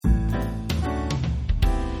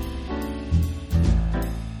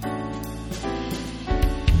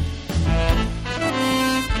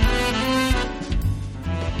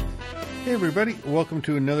everybody. Welcome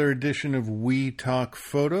to another edition of We Talk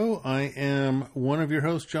Photo. I am one of your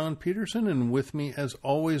hosts, John Peterson, and with me, as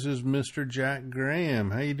always, is Mr. Jack Graham.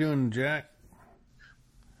 How you doing, Jack?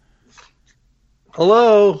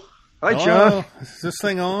 Hello. Hi, John. Is this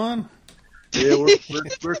thing on? Yeah,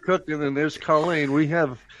 we're cooking, and there's Colleen. We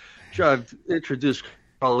have John introduced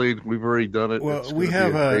Colleen. We've already done it. Well, we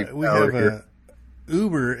have a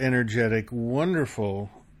uber energetic, wonderful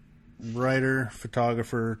writer,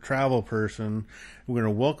 photographer, travel person. We're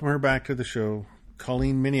going to welcome her back to the show,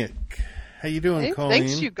 Colleen Miniuk. How you doing, Colleen?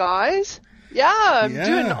 Thanks, you guys. Yeah, I'm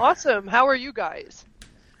doing awesome. How are you guys?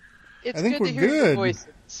 It's I think good to hear your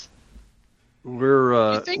voices.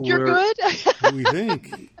 You think you're good? We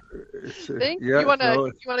think. You want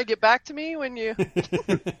to get back to me when you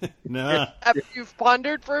nah. after you've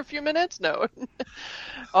pondered for a few minutes? No.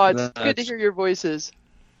 It's good to hear your voices.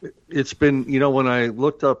 It's been, when I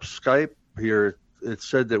looked up Skype here, it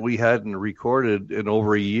said that we hadn't recorded in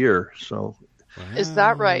over a year. So, is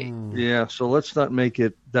that right? Yeah. So let's not make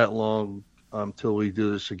it that long till we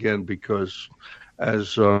do this again, because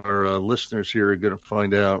as our listeners here are going to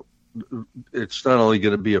find out, it's not only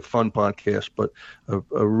going to be a fun podcast, but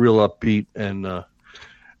a real upbeat and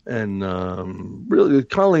really,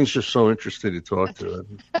 Colleen's just so interesting to talk to.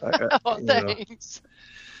 Thanks.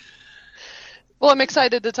 Well, I'm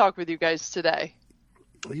excited to talk with you guys today.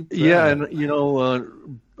 Yeah, and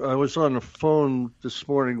I was on the phone this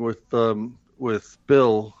morning with Bill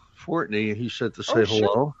Fortney. He said to say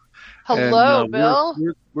hello. Hello, Bill.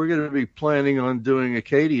 We're going to be planning on doing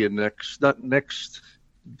Acadia not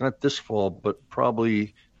this fall, but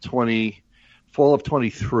probably fall of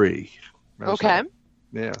 23. Okay.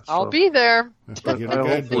 Yeah. I'll be there.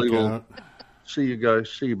 Hopefully we'll see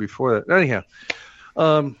you before that. Anyhow,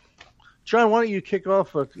 John, why don't you kick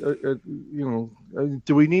off? Do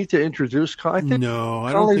we need to introduce Kai? No,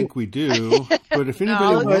 I don't think we do. But if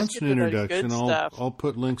anybody wants an introduction, I'll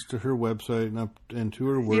put links to her website and to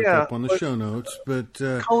her work up on the show notes. But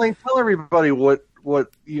Colleen, tell everybody what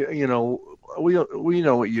we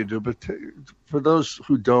know what you do, but for those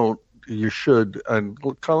who don't, you should. And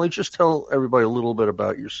Colleen, just tell everybody a little bit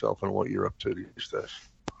about yourself and what you're up to these days.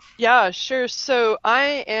 Yeah, sure. So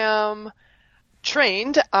I am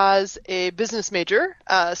trained as a business major,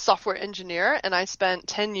 software engineer, and I spent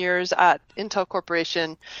 10 years at Intel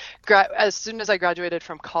Corporation as soon as I graduated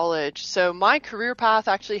from college. So my career path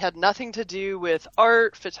actually had nothing to do with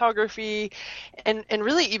art, photography, and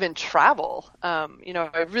really even travel. I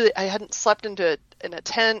hadn't slept in a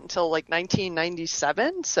tent until like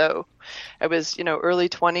 1997, so I was early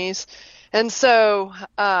 20s, and so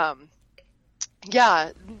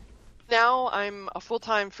now I'm a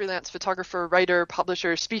full-time freelance photographer, writer,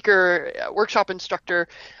 publisher, speaker, workshop instructor.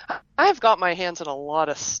 I've got my hands in a lot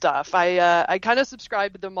of stuff. I kind of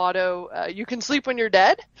subscribe to the motto, you can sleep when you're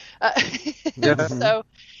dead. So,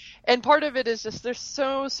 and part of it is just there's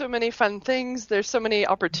so many fun things. There's so many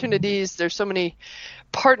opportunities. There's so many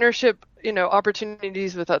partnership,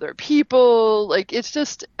 opportunities with other people. Like it's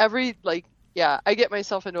just I get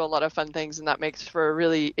myself into a lot of fun things, and that makes for a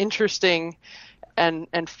really interesting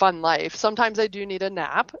and fun life. Sometimes I do need a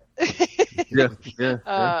nap,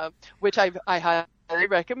 which I highly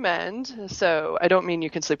recommend. So I don't mean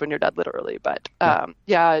you can sleep when you're dead, literally, but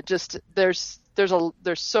just there's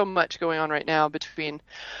so much going on right now between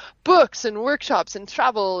books and workshops and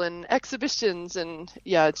travel and exhibitions, and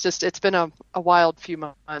it's been a wild few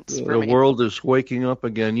months for me. The world is waking up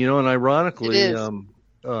again, and ironically,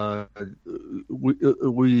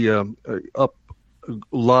 we up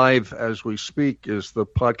live as we speak is the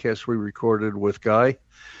podcast we recorded with Guy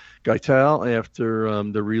Tal after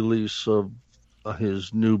the release of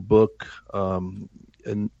his new book,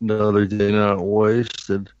 Another Day Not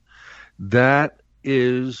Wasted. That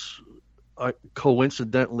is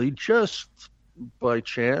coincidentally, just by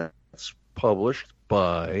chance, published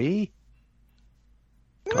by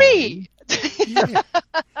me.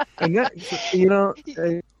 And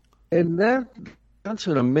that's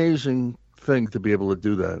an amazing thing to be able to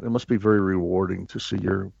do that. It must be very rewarding to see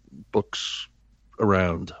your books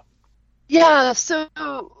around. Yeah, so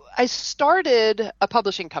I started a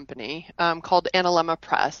publishing company called Analemma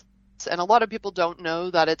Press, and a lot of people don't know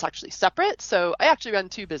that it's actually separate. So I actually run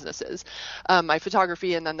two businesses, my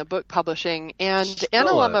photography and then the book publishing. And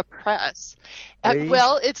Analemma Press,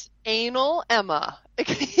 it's Anal Emma.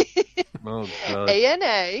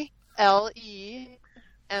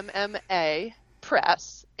 ANALEMMA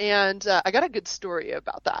Press. And I got a good story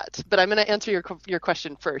about that, but I'm going to answer your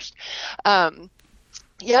question first.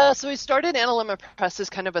 Yeah, so we started Analemma Press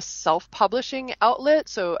as kind of a self-publishing outlet.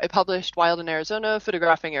 So I published Wild in Arizona,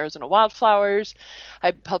 Photographing Arizona Wildflowers.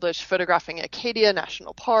 I published Photographing Acadia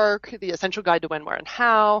National Park, The Essential Guide to When, Where, and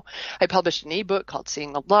How. I published an ebook called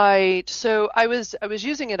Seeing the Light. So I was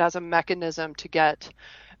using it as a mechanism to get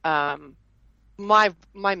my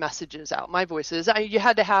messages out, my voices. You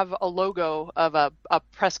had to have a logo of a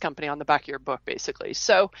press company on the back of your book, basically.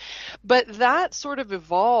 So, but that sort of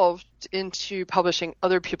evolved into publishing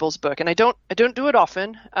other people's book, and I don't do it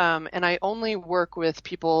often, and I only work with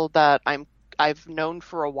people that I've known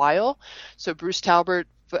for a while. So Bruce Talbert,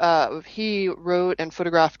 he wrote and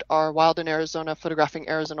photographed our Wild in Arizona, Photographing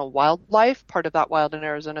Arizona Wildlife, part of that Wild in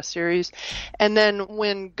Arizona series. And then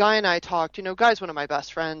when Guy and I talked, Guy's one of my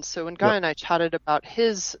best friends. So when Guy and I chatted about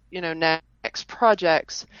his, next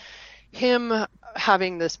projects, him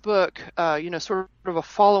having this book, sort of a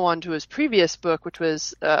follow-on to his previous book, which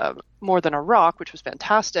was More Than a Rock, which was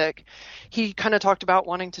fantastic. He kind of talked about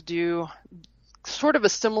wanting to do sort of a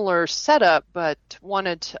similar setup, but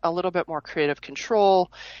wanted a little bit more creative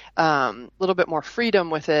control, a little bit more freedom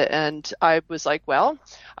with it. And I was like, well,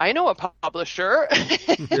 I know a publisher.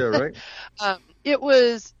 Yeah, right. It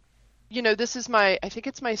was, this is I think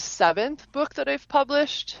it's my 7th book that I've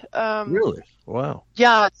published. Really? Wow.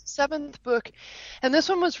 Yeah, 7th book. And this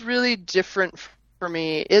one was really different for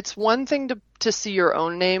me. It's one thing to see your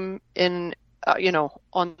own name in,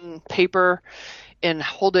 on paper and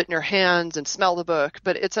hold it in your hands and smell the book,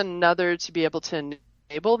 but it's another to be able to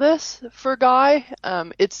enable this for Guy.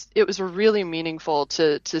 It was really meaningful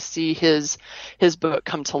to see his book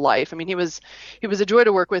come to life. I mean, he was a joy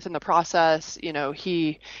to work with in the process.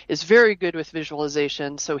 He is very good with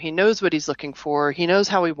visualization, so he knows what he's looking for. He knows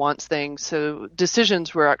how he wants things. So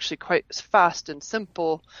decisions were actually quite fast and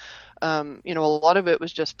simple. A lot of it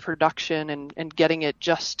was just production and getting it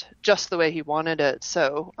just the way he wanted it.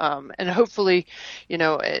 So, and hopefully,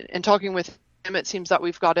 in talking with him, it seems that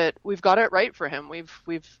we've got it right for him.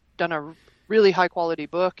 We've done a really high quality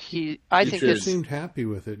book. I think he seemed happy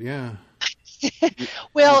with it. Yeah.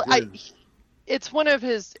 Well, it's one of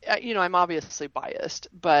his, I'm obviously biased,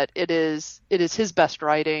 but it is his best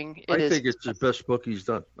writing. I think it's the best book he's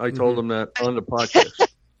done. I told him that on the podcast.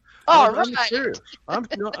 I'm serious.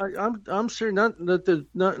 I'm serious.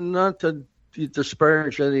 Not to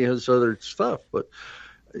disparage any of his other stuff, but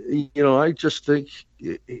I just think.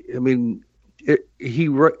 I mean,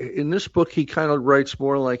 in this book he kind of writes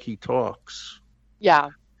more like he talks.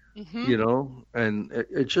 Yeah. Mm-hmm. And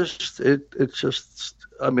it just.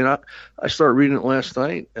 I mean, I started reading it last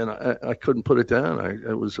night, and I couldn't put it down.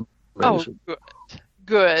 It was amazing. Oh,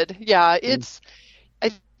 good. Yeah,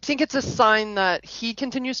 I think it's a sign that he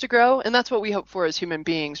continues to grow, and that's what we hope for as human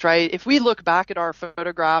beings, right? If we look back at our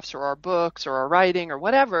photographs or our books or our writing or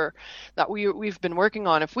whatever that we've been working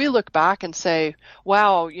on, if we look back and say,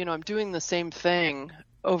 wow, I'm doing the same thing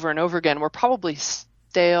over and over again, we're probably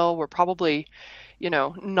stale, we're probably,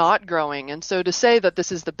 not growing. And so to say that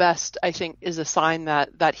this is the best, I think, is a sign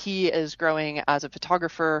that he is growing as a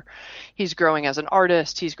photographer, he's growing as an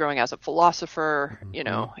artist, he's growing as a philosopher,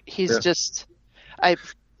 he's just...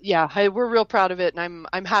 we're real proud of it, and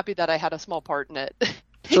I'm happy that I had a small part in it.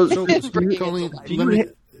 So Colleen,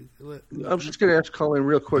 I was just going to ask Colleen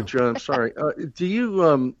real quick, John. Sorry. Do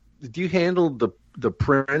you handle the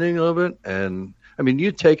printing of it? And I mean,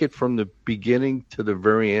 you take it from the beginning to the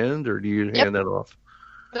very end, or do you hand that off?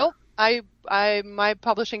 Nope. My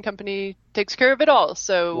publishing company takes care of it all.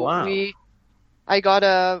 So wow. I got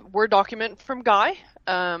a Word document from Guy.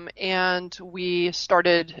 And we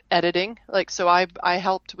started editing. So I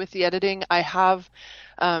helped with the editing. I have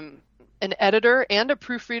an editor and a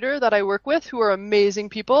proofreader that I work with who are amazing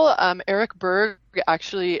people. Eric Berg,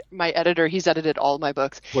 actually, my editor, he's edited all of my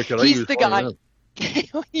books. He's the guy.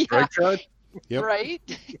 Yeah. Yep. Right?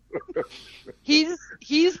 He's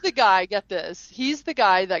the guy, get this. He's the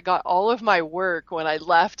guy that got all of my work when I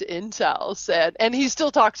left Intel, and he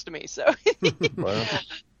still talks to me. So. Wow.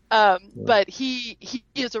 But he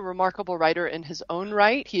is a remarkable writer in his own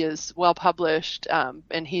right. He is well published,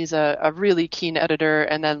 and he's a really keen editor.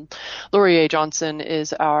 And then Laurier Johnson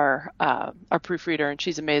is our proofreader, and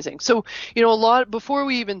she's amazing. So, a lot before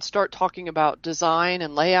we even start talking about design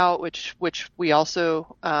and layout, which we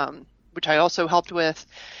also, which I also helped with,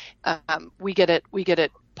 we get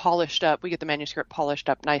it polished up. We get the manuscript polished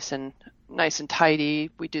up nice and tidy.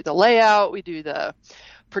 We do the layout. We do the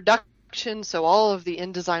production. So all of the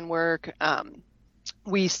InDesign work,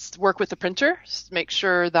 we work with the printer, make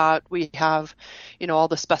sure that we have, all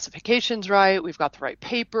the specifications right. We've got the right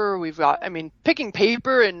paper. Picking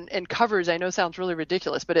paper and covers, I know sounds really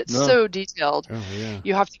ridiculous, but it's so detailed. Oh, yeah.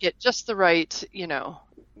 You have to get just the right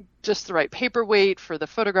paper weight for the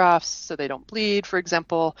photographs so they don't bleed, for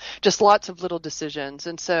example, just lots of little decisions.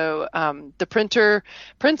 And so the printer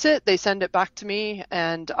prints it, they send it back to me,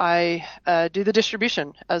 and I do the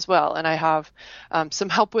distribution as well. And I have some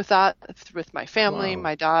help with that with my family. Wow.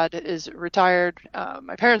 My dad is retired.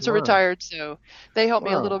 My parents are retired, so they help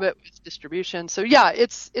me a little bit with distribution. So yeah,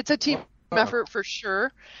 it's a team effort for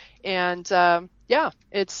sure. And it's How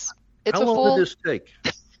a long full. did this take?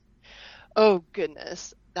 Oh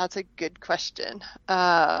goodness. That's a good question.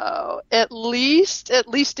 At least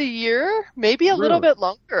a year, maybe a little bit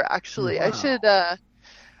longer. Actually, Wow.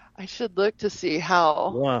 I should look to see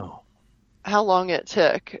how long it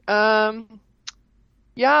took. I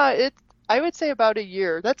would say about a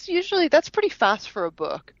year. That's pretty fast for a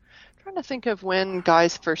book. I'm trying to think of when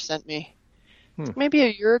guys first sent me. Maybe a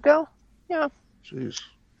year ago. Yeah. Jeez.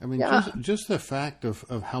 I mean, just the fact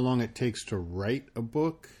of how long it takes to write a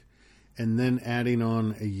book, and then adding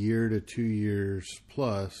on a year to 2 years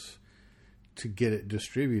plus to get it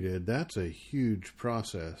distributed, that's a huge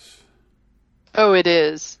process. Oh, it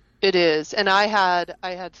is. It is. And I had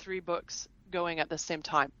 3 books going at the same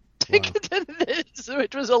time. Wow.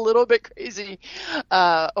 Which was a little bit crazy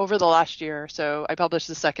over the last year. So I published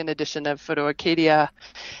the second edition of Photo Acadia,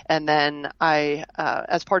 and then I,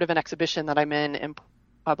 as part of an exhibition that I'm in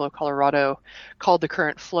Pueblo, Colorado, called The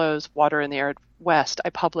Current Flows, Water in the Arid West, I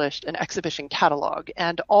published an exhibition catalog,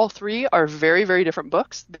 and all 3 are very, very different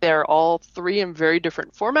books. They're all 3 in very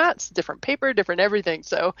different formats, different paper, different everything.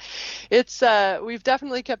 So it's we've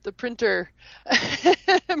definitely kept the printer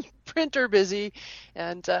busy,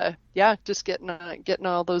 and just getting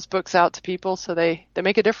all those books out to people so they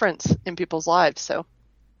make a difference in people's lives. So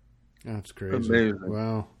that's crazy. Amazing.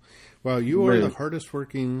 Wow, you are the hardest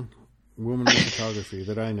working woman in photography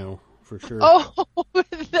that I know, for sure. Oh,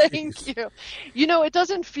 thank you. It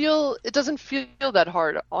doesn't feel that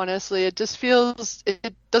hard, honestly. It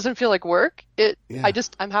doesn't feel like work.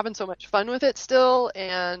 I'm having so much fun with it still,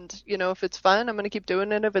 and if it's fun, I'm going to keep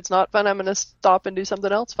doing it. If it's not fun, I'm going to stop and do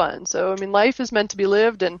something else fun. So life is meant to be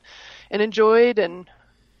lived and enjoyed and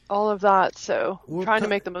all of that. So trying to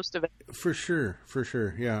make the most of it. For sure.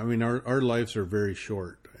 Yeah, our lives are very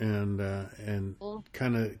short, and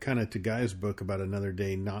kind of to Guy's book about another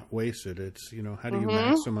day not wasted. It's how do you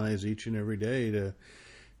maximize each and every day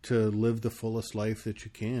to live the fullest life that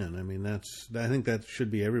you can. I think that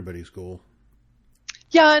should be everybody's goal.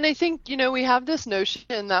 Yeah, and I think, we have this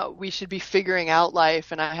notion that we should be figuring out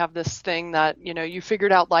life, and I have this thing that, you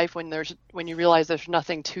figured out life when you realize there's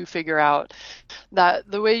nothing to figure out.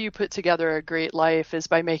 That the way you put together a great life is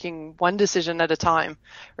by making one decision at a time,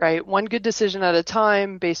 right? One good decision at a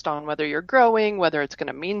time based on whether you're growing, whether it's going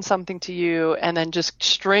to mean something to you, and then just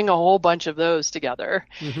string a whole bunch of those together.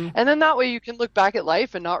 Mm-hmm. And then that way you can look back at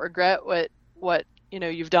life and not regret what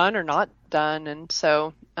you've done or not done. And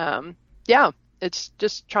so, it's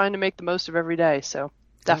just trying to make the most of every day. So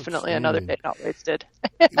definitely another day not wasted.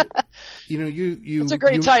 It's a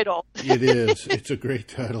great title. It is. It's a great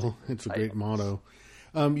title. It's a great motto.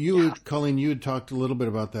 Colleen, you had talked a little bit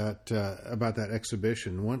about that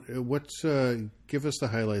exhibition. Give us the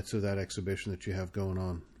highlights of that exhibition that you have going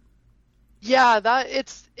on. Yeah,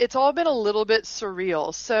 it's all been a little bit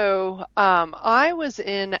surreal. So I was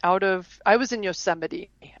in Yosemite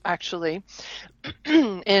actually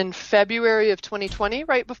in February of 2020,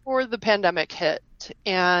 right before the pandemic hit,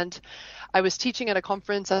 and I was teaching at a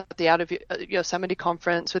conference at the Out of Yosemite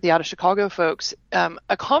conference with the Out of Chicago folks,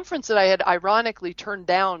 a conference that I had ironically turned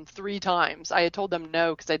down 3 times. I had told them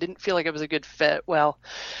no because I didn't feel like it was a good fit. Well,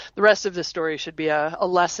 the rest of the story should be a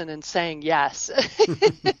lesson in saying yes.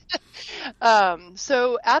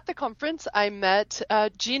 So at the conference, I met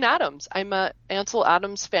Gene Adams. I met Ansel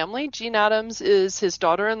Adams' family. Gene Adams is his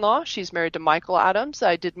daughter-in-law. She's married to Michael Adams.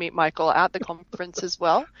 I did meet Michael at the conference as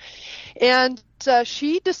well. And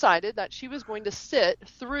she decided that she was going to sit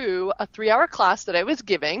through a 3-hour class that I was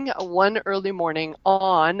giving one early morning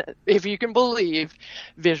on, if you can believe,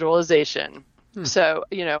 visualization. So,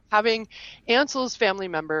 having Ansel's family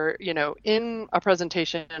member, in a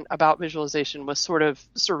presentation about visualization was sort of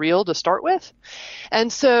surreal to start with.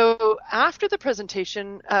 And so after the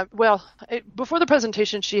presentation, before the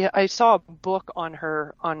presentation, I saw a book on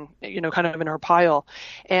kind of in her pile.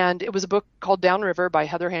 And it was a book called Downriver by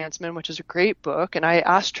Heather Hansman, which is a great book. And I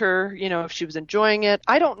asked her, if she was enjoying it.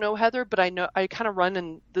 I don't know Heather, but I know I kind of run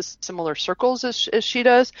in this similar circles as she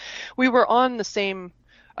does. We were on the same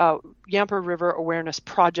Yampa River Awareness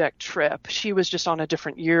Project trip. She was just on a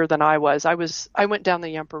different year than I was. I went down the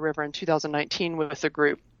Yampa River in 2019 with a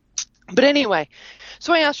group. But anyway,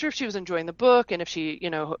 so I asked her if she was enjoying the book and if she,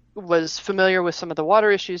 was familiar with some of the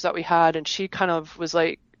water issues that we had. And she kind of was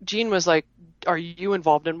like, Jean was like, are you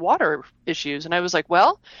involved in water issues? And I was like,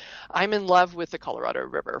 well, I'm in love with the Colorado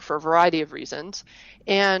River for a variety of reasons.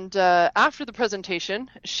 And after the presentation,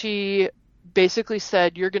 she basically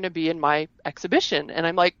said, you're going to be in my exhibition. And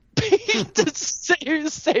I'm like,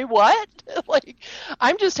 say what? Like,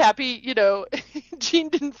 I'm just happy, Jean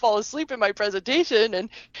didn't fall asleep in my presentation, and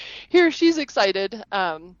here she's excited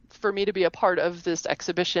for me to be a part of this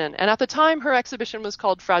exhibition. And at the time, her exhibition was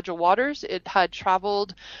called Fragile Waters. It had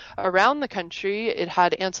traveled around the country. It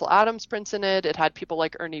had Ansel Adams prints in it. It had people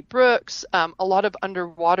like Ernie Brooks, a lot of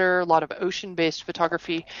underwater, a lot of ocean-based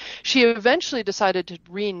photography. She eventually decided to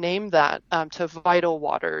rename that to Vital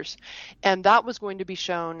Waters, and that was going to be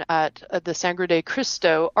shown at the Sangre de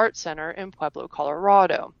Cristo Art Center in Pueblo,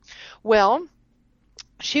 Colorado. Well,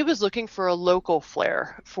 she was looking for a local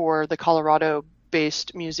flair for the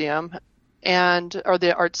Colorado-based museum or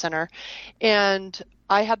the art center, and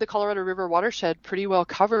I had the Colorado River watershed pretty well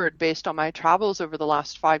covered based on my travels over the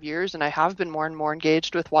last 5 years, and I have been more and more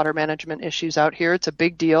engaged with water management issues out here. It's a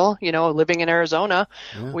big deal. Living in Arizona,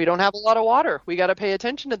 we don't have a lot of water. We got to pay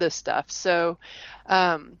attention to this stuff. So,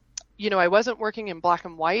 I wasn't working in black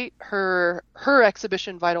and white. Her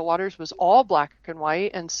exhibition, Vital Waters, was all black and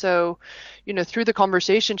white. And so, through the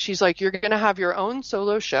conversation, she's like, you're going to have your own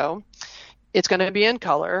solo show. It's going to be in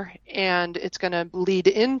color, and it's going to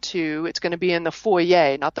it's going to be in the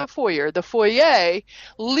foyer, not the foyer, the foyer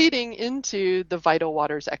leading into the Vital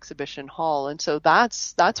Waters exhibition hall. And so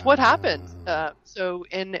that's what happened. So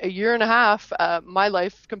in a year and a half, my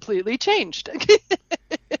life completely changed.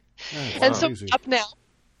 And so up now.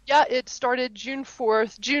 Yeah, it started June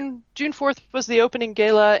 4th. June 4th was the opening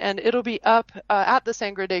gala, and it'll be up at the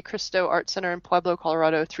Sangre de Cristo Art Center in Pueblo,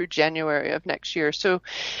 Colorado through January of next year. So,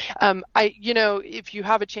 if you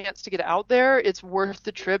have a chance to get out there, it's worth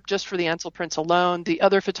the trip just for the Ansel prints alone. The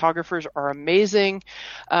other photographers are amazing.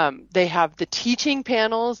 They have the teaching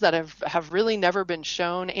panels that have really never been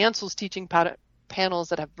shown. Ansel's teaching panels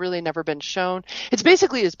that have really never been shown. It's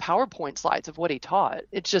basically his PowerPoint slides of what he taught.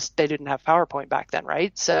 It's just they didn't have PowerPoint back then,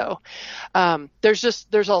 right? So there's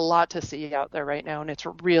a lot to see out there right now, and it's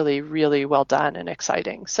really, really well done and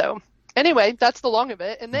exciting. So anyway, that's the long of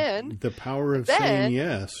it. And then the power of saying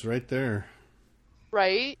yes, right there.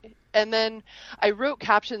 Right. And then I wrote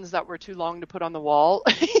captions that were too long to put on the wall.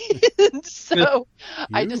 So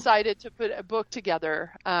I decided to put a book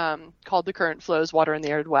together called The Current Flows, Water in the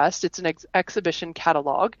Arid West. It's an exhibition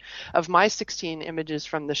catalog of my 16 images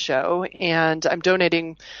from the show. And I'm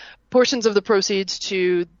donating portions of the proceeds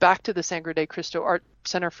back to the Sangre de Cristo Art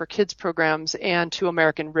Center for Kids programs and to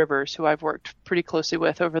American Rivers, who I've worked pretty closely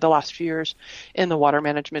with over the last few years in the water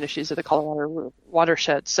management issues of the Colorado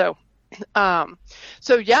watershed. So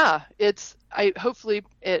hopefully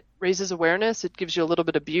it raises awareness. It gives you a little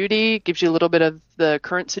bit of beauty, gives you a little bit of the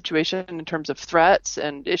current situation in terms of threats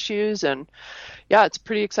and issues. And yeah, it's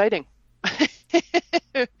pretty exciting.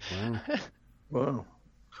 Wow.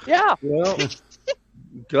 Yeah. Well,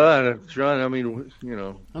 God, John, I mean,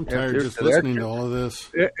 I'm tired of just listening to all of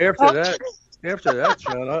this. After that,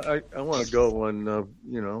 John, I want to go and, I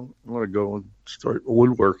want to go and start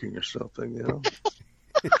woodworking or something,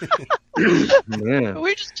 Man.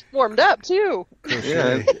 We just warmed up too.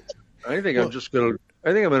 Yeah, I think I'm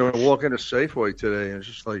gonna walk into Safeway today and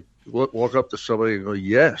just like walk up to somebody and go,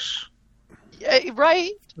 yes. Yeah,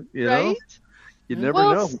 right. Right. You never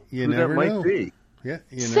know who that might be. Yeah.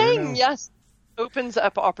 Saying yes opens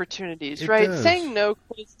up opportunities, right? Does. Saying no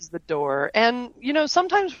closes the door. And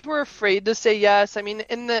sometimes we're afraid to say yes. I mean,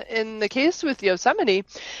 in the case with Yosemite,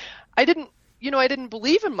 I didn't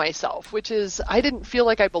believe in myself, which is I didn't feel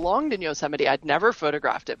like I belonged in Yosemite. I'd never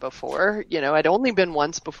photographed it before. I'd only been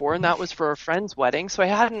once before, and that was for a friend's wedding. So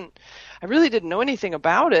I really didn't know anything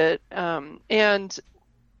about it. And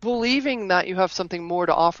believing that you have something more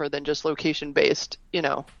to offer than just location-based,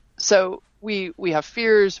 So we have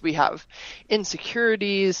fears, we have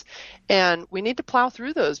insecurities, and we need to plow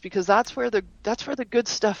through those because that's where the good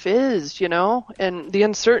stuff is, and the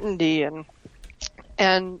uncertainty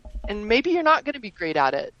and maybe you're not going to be great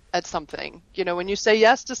at something. When you say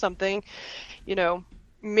yes to something,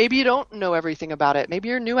 maybe you don't know everything about it. Maybe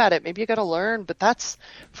you're new at it. Maybe you got to learn. But that's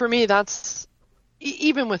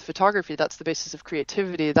even with photography, that's the basis of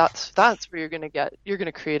creativity. That's where you're going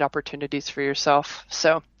to create opportunities for yourself.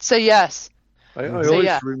 So say yes. I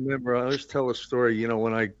always remember, I always tell a story,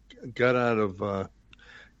 when I got out of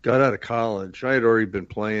got out of college. I had already been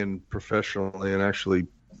playing professionally and actually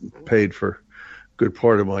paid for a good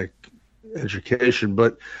part of my education.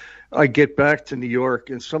 But I get back to New York,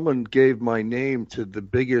 and someone gave my name to the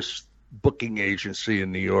biggest booking agency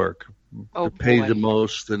in New York. Paid the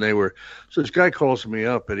most, and so this guy calls me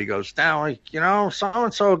up and he goes, now,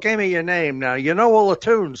 so-and-so gave me your name. Now, you know all the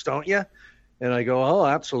tunes, don't you? And I go, oh,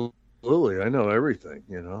 absolutely. I know everything,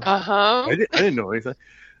 Uh-huh. I didn't know anything.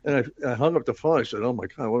 And I hung up the phone. I said, oh my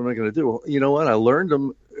God, what am I going to do? Well, you know what? I learned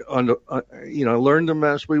them I learned them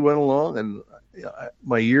as we went along, and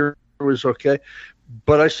my year was okay.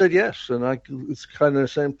 But I said yes, and it's kind of the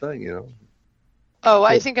same thing, Oh,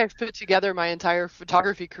 I think I've put together my entire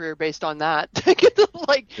photography career based on that.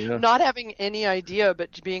 Not having any idea,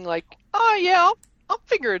 but being like, oh yeah, I'll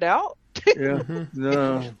figure it out. Yeah,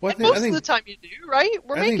 no. Well, most of the time you do, right?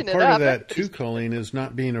 We're making it up. Part of that too, Colleen, is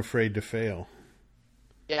not being afraid to fail.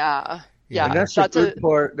 Yeah. And that's a good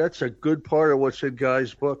part. That's a good part of what's in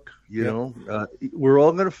Guy's book. We're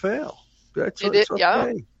all going to fail. It's okay.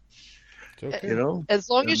 Yeah. Okay. As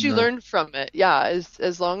long as you learn from it. Yeah.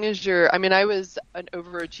 As long as you're, I was an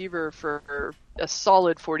overachiever for a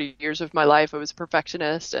solid 40 years of my life. I was a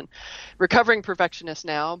perfectionist and recovering perfectionist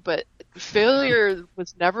now, but failure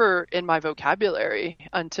was never in my vocabulary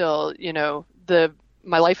until,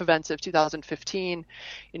 my life events of 2015,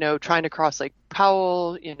 trying to cross Lake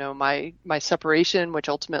Powell, my separation, which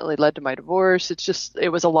ultimately led to my divorce. It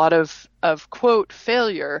was a lot of quote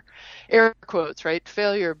failure, air quotes, right?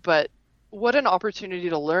 Failure, but what an opportunity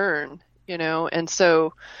to learn, and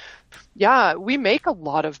so, yeah, we make a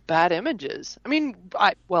lot of bad images.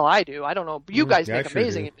 I do. I don't know. You guys make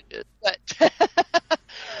amazing images,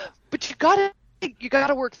 but you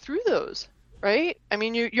gotta work through those, right?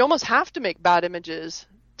 You almost have to make bad images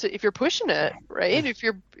if you're pushing it, right? If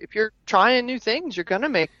you're trying new things, you're gonna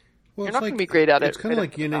make. You're not gonna be great at it. It's kind of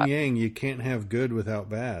like yin and yang. You can't have good without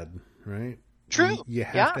bad, right? True. You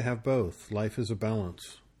have to have both. Life is a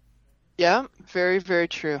balance. Yeah, very, very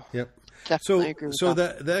true. Yep. Definitely agree with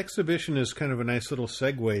that. The exhibition is kind of a nice little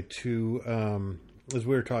segue to, as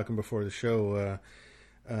we were talking before the show,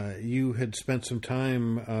 you had spent some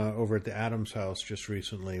time over at the Adams House just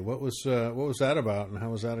recently. What was that about, and how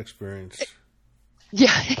was that experience?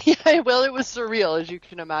 Yeah. Well, it was surreal, as you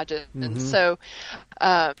can imagine. Mm-hmm. And so,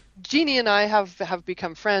 Jeannie and I have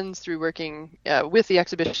become friends through working with the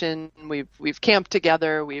exhibition. We've camped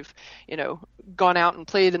together. We've gone out and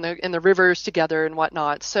played in the rivers together and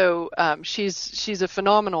whatnot. So she's a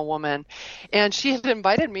phenomenal woman, and she had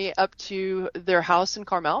invited me up to their house in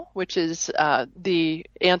Carmel, which is the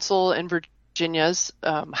Ansel and Virginia's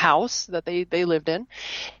house that they lived in.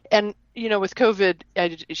 And with COVID,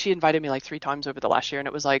 she invited me like 3 times over the last year, and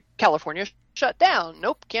it was like, California shut down.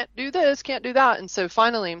 Nope, can't do this, can't do that. And so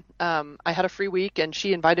finally, I had a free week, and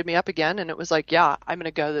she invited me up again, and it was like, yeah, I'm going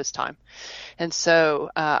to go this time. And so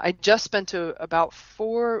I just spent about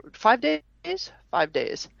 5 days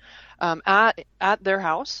at their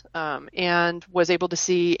house, and was able to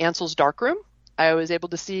see Ansel's darkroom. I was able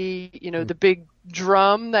to see, the big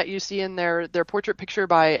drum that you see in their portrait picture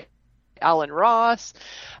by Alan Ross.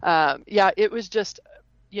 It was just,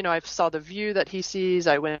 I saw the view that he sees.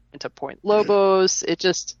 I went to Point Lobos. It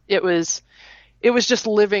was just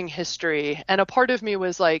living history. And a part of me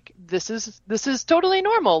was like, this is totally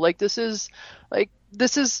normal. Like, this is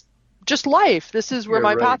just life. This is where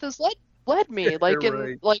my path has led me.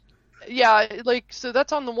 So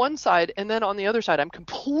that's on the one side, and then on the other side, I'm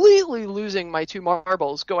completely losing my 2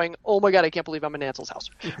 marbles, going, oh my God, I can't believe I'm in Ansel's house,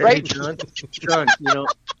 right? John,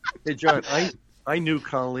 hey John, I knew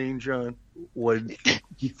Colleen, John,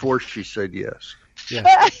 before she said yes.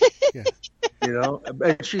 Yeah.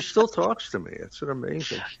 And she still talks to me. It's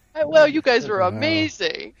amazing. Well, you guys are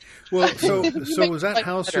amazing. Well, so was that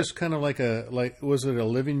house just kind of was it a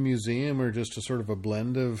living museum, or just a sort of a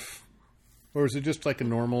blend of, or is it just like a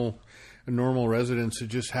normal residence that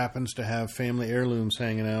just happens to have family heirlooms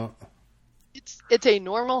hanging out? It's a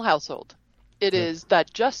normal household. It is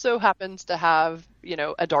that just so happens to have,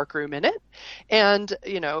 a dark room in it, and,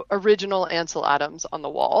 original Ansel Adams on the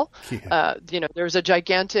wall. Yeah. There's a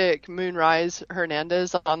gigantic Moonrise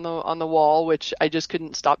Hernandez on the wall, which I just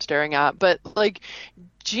couldn't stop staring at. But like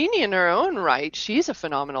Jeannie in her own right, she's a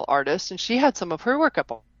phenomenal artist, and she had some of her work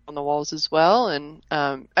up on the walls as well. And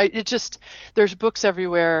there's books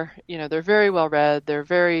everywhere. They're very well read. They're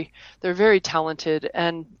very talented,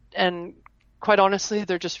 and quite honestly,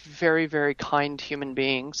 they're just very, very kind human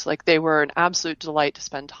beings. Like, they were an absolute delight to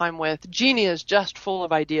spend time with. Jeannie is just full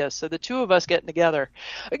of ideas, so the 2 of us getting together,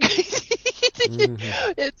 it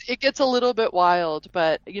gets a little bit wild.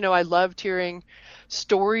 But I loved hearing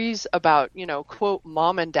stories about, quote,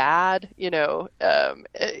 mom and dad,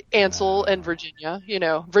 Ansel and Virginia,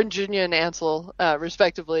 Virginia and Ansel,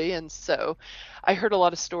 respectively. And so I heard a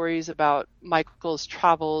lot of stories about Michael's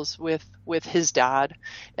travels with his dad,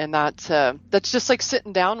 and that's just like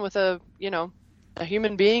sitting down with a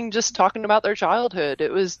human being just talking about their childhood.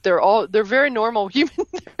 They're very normal human.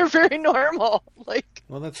 They're very normal.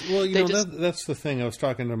 That's the thing. I was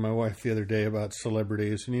talking to my wife the other day about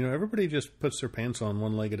celebrities, and everybody just puts their pants on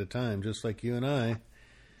one leg at a time, just like you and I.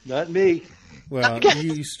 Not me. Well,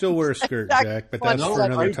 you still wear a skirt, Jack, but that's for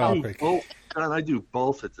another topic. I do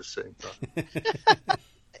both at the same time.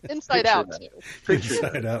 Inside out, too.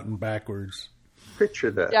 Inside out and backwards.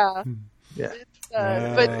 Picture that. Yeah.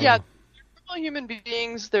 Yeah. But yeah, human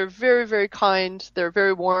beings. They're very, very kind. They're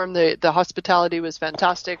very warm. The hospitality was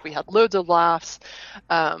fantastic. We had loads of laughs.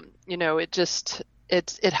 It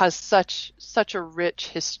has such a rich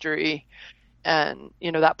history, and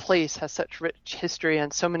that place has such rich history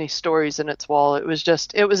and so many stories in its wall. It was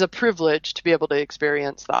a privilege to be able to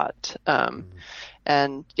experience that.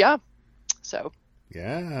 And yeah, so.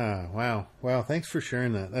 Yeah. Wow. Thanks for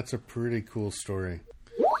sharing that. That's a pretty cool story.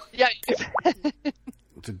 Yeah.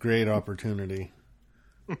 It's a great opportunity.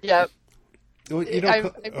 Yep. Well,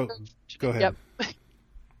 go ahead. Yep.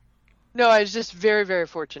 No, I was just very, very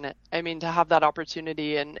fortunate. I mean, to have that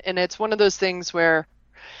opportunity. And it's one of those things where,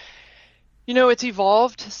 it's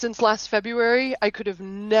evolved since last February. I could have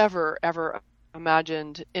never, ever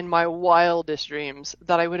imagined in my wildest dreams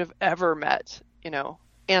that I would have ever met,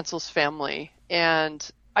 Ansel's family. And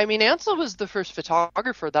I mean, Ansel was the first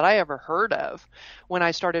photographer that I ever heard of when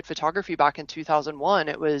I started photography back in 2001.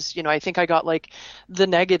 It was, I think I got The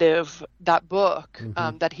Negative, that book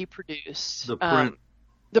that he produced. The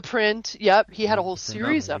print. Yep. He had a whole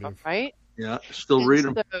series of them, right? Yeah. Still read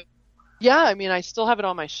them. So, yeah. I mean, I still have it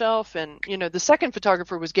on my shelf. And, the second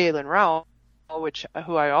photographer was Galen Rowell,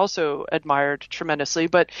 who I also admired tremendously.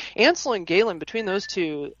 But Ansel and Galen, between those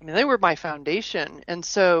two, I mean, they were my foundation. And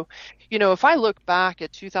so, if I look back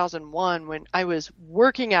at 2001, when I was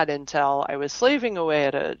working at Intel, I was slaving away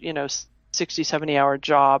at a, 60, 70-hour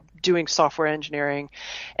job doing software engineering,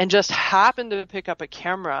 and just happened to pick up a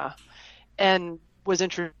camera and was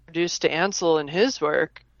introduced to Ansel and his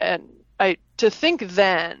work. And to think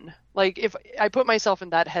then, if I put myself in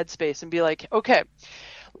that headspace and be like, okay,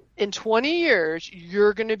 in 20 years,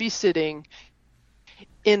 you're going to be sitting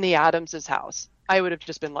in the Adams's house. I would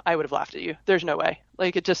have laughed at you. There's no way.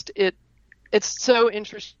 It's so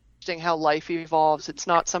interesting how life evolves. It's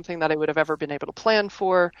not something that I would have ever been able to plan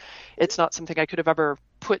for. It's not something I could have ever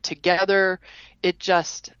put together. It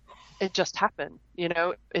just happened.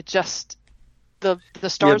 The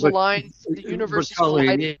stars aligned, the universe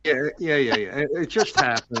collided. Yeah. It just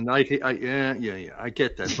happened. I get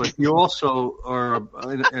that. But you also are,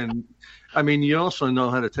 and I mean, you also know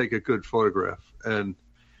how to take a good photograph, and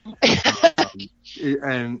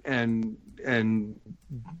and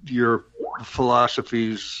your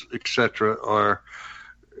philosophies, etc., are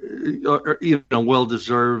well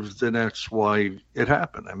deserved, and that's why it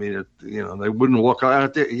happened. I mean, they wouldn't walk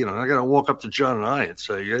out there. I got to walk up to John and I and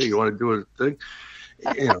say, "Yeah, you want to do a thing?"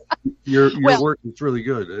 Your work is really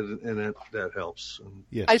good, and that helps.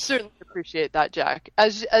 Yes. I certainly appreciate that, Jack.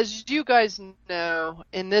 As you guys know,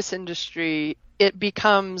 in this industry, it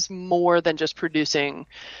becomes more than just producing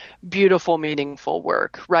beautiful, meaningful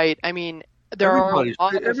work, right? I mean,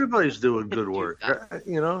 everybody's doing good work.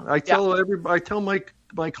 I tell my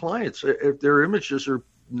clients, if their images are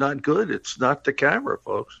not good, it's not the camera,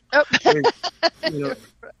 folks. Oh. I mean,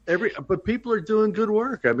 but people are doing good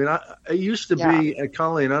work. I mean, I used to be at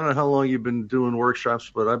Colleen. I don't know how long you've been doing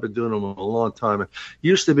workshops, but I've been doing them a long time. It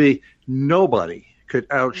used to be nobody could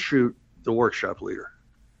outshoot the workshop leader.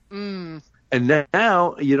 Mm. And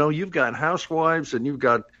now, you've got housewives, and you've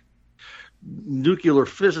got nuclear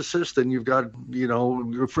physicists, and you've got,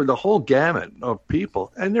 for the whole gamut of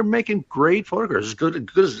people, and they're making great photographs, as good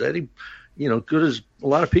as any, good as a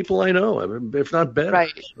lot of people I know, I mean, if not better.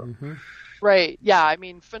 Right. So. Mm-hmm. Right. Yeah. I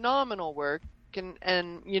mean, phenomenal work. And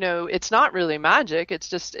it's not really magic.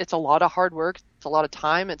 It's a lot of hard work. It's a lot of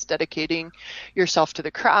time. It's dedicating yourself to the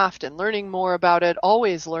craft and learning more about it,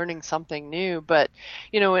 always learning something new. But,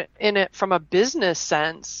 in it from a business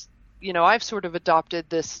sense, I've sort of adopted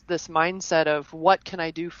this mindset of what can I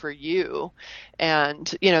do for you? And,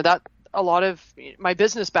 that a lot of my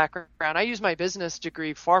business background. I use my business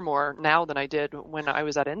degree far more now than I did when I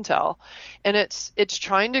was at Intel. And it's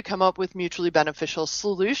trying to come up with mutually beneficial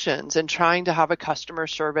solutions and trying to have a customer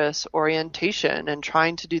service orientation and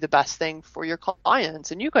trying to do the best thing for your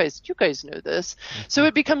clients. And you guys know this. Mm-hmm. So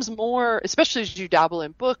it becomes more, especially as you dabble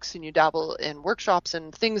in books and you dabble in workshops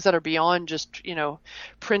and things that are beyond just,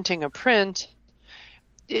 printing a print.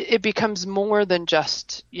 It becomes more than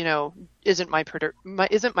just, isn't my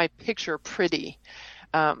picture pretty?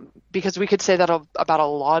 Because we could say that about a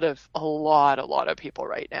lot of people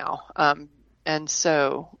right now. And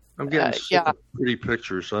so I'm getting sick of pretty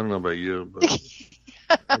pictures. I don't know about you, but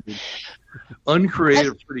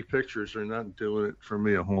uncreative pretty pictures are not doing it for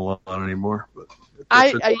me a whole lot anymore. But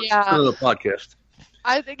another podcast.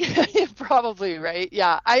 I think you're probably right.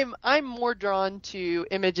 Yeah, I'm more drawn to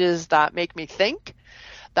images that make me think,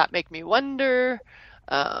 that make me wonder,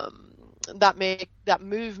 that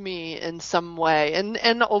move me in some way, and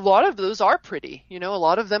a lot of those are pretty. A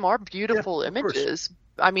lot of them are beautiful images.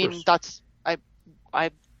 I mean, that's why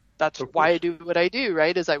I do what I do,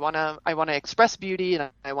 right? Is I want to express beauty, and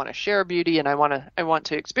I want to share beauty, and I want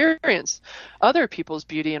to experience other people's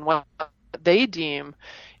beauty and what they deem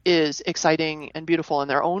is exciting and beautiful in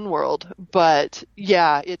their own world. But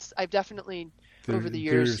yeah, I've definitely over the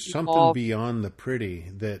years there's something beyond the pretty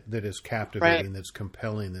that is captivating, right, that's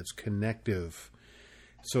compelling, that's connective.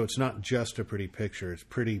 So it's not just a pretty picture, it's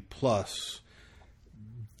pretty plus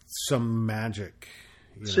some magic.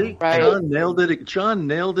 See, right. John nailed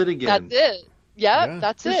it again. That's it. Yeah,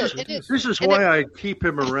 that's it. This is why I keep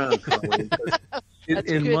him around, Colleen.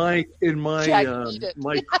 in my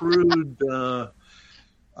crude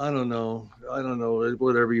I don't know,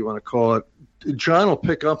 whatever you want to call it. John will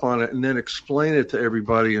pick up on it and then explain it to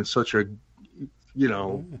everybody in such a,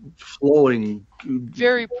 flowing,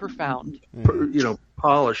 very profound,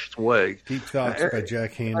 polished way. Deep Thoughts by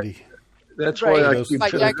Jack Handy. That's right. Why those people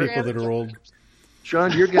that are old.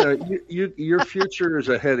 John, your future is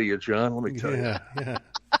ahead of you, John. Let me tell you. Yeah.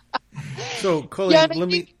 So,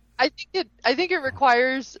 Colleen, I think it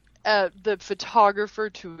requires the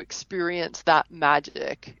photographer to experience that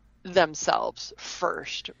magic themselves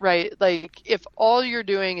first, right? Like if all you're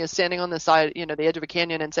doing is standing on the side, the edge of a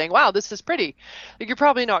canyon and saying, wow, this is pretty, like you're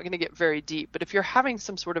probably not going to get very deep. But if you're having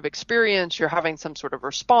some sort of experience, you're having some sort of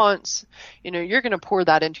response, you're going to pour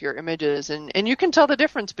that into your images, and you can tell the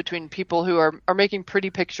difference between people who are making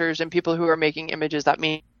pretty pictures and people who are making images that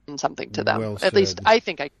mean something to them. Well At least I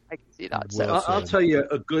think I can see that. Well so I'll tell you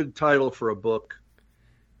a good title for a book,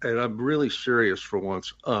 and I'm really serious for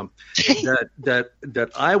once, that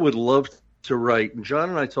I would love to write. And John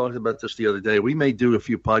and I talked about this the other day. We may do a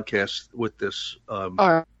few podcasts with this,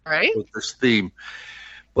 all right, with this theme.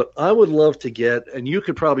 But I would love to get, and you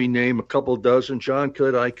could probably name a couple dozen. John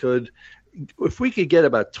could, I could. If we could get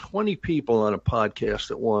about 20 people on a podcast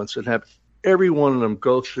at once and have every one of them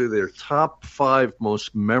go through their top 5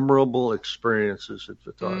 most memorable experiences in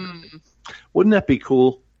photography. Wouldn't that be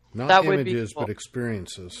cool? Not that images, cool. But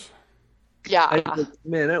experiences. Yeah,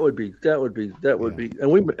 man, that would be.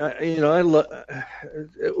 And we, we're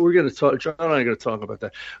going to talk. John and I are going to talk about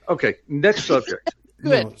that. Okay, next subject.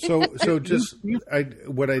 No, so just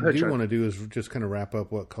what I do want to do is just kind of wrap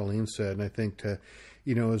up what Colleen said, and I think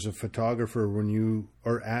as a photographer, when you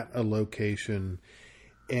are at a location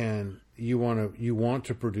and you want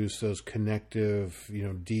to produce those connective,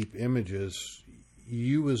 deep images,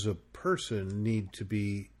 you as a person need to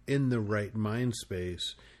be in the right mind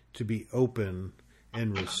space to be open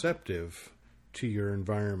and receptive to your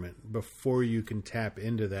environment before you can tap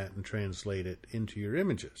into that and translate it into your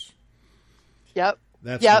images. Yep.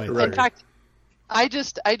 That's In fact, I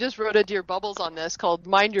just wrote a Dear Bubbles on this called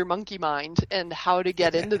Mind Your Monkey Mind, and how to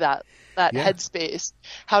get into that headspace,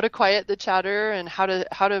 how to quiet the chatter, and how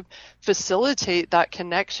to facilitate that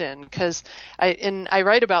connection. Because I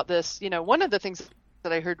write about this. One of the things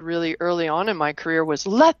that I heard really early on in my career was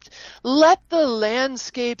let the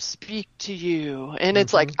landscape speak to you. And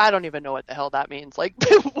it's like, I don't even know what the hell that means. Like,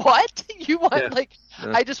 what you want?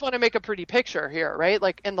 I just want to make a pretty picture here, right?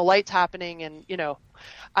 Like, and the light's happening, and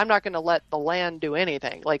I'm not going to let the land do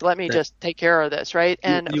anything. Like, let me just take care of this, right?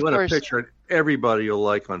 And you want a picture everybody will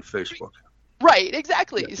like on Facebook. Right,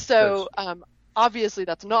 exactly. Yeah, so obviously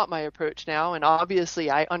that's not my approach now, and obviously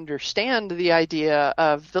I understand the idea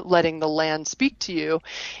of letting the land speak to you.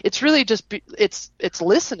 It's really just it's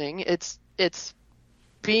listening, it's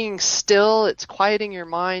being still, it's quieting your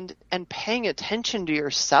mind and paying attention to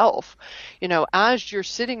yourself. As you're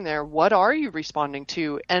sitting there, what are you responding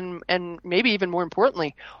to, and maybe even more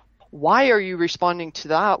importantly, why are you responding to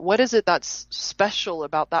that? What is it that's special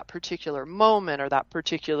about that particular moment or that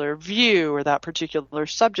particular view or that particular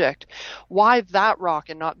subject? Why that rock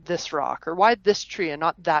and not this rock? Or why this tree and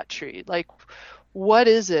not that tree? Like, what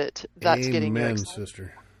is it that's getting you excited?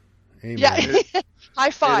 Sister. Amen. Yeah. High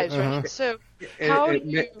fives, right? So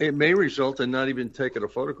it may result in not even taking a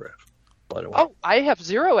photograph, by the way. Oh, I have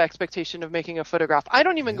zero expectation of making a photograph. I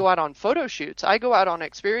don't even go out on photo shoots. I go out on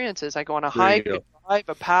experiences. I go on a hike, a drive,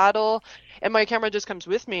 a paddle, and my camera just comes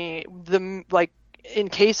with me. In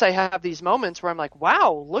case I have these moments where I'm like,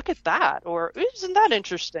 wow, look at that, or isn't that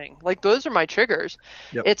interesting? Like, those are my triggers.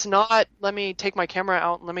 Yep. It's not, let me take my camera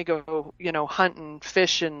out and let me go, hunt and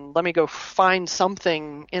fish and let me go find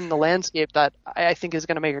something in the landscape that I think is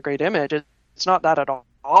going to make a great image. It's not that at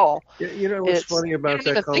all. Yeah, what's funny about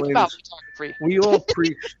that, Colleen,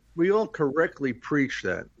 we all correctly preach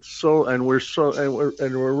that. So, and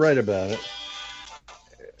we're right about it.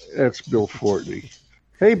 That's Bill Fortney.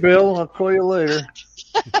 Hey, Bill, I'll call you later.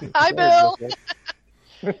 Hi, Bill.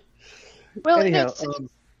 Well, anyhow,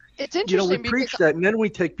 it's interesting. We preach that, and then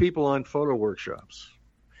we take people on photo workshops.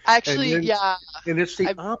 Actually, and it's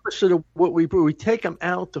the opposite of what we do. We take them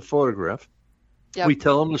out to photograph. Yep. We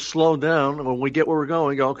tell them to slow down, and when we get where we're going,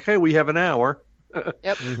 we go, okay, we have an hour.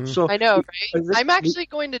 Yep. So I know, right? I'm actually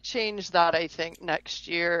going to change that, I think, next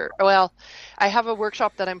year. Well, I have a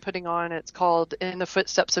workshop that I'm putting on. It's called In the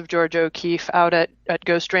Footsteps of Georgia O'Keeffe out at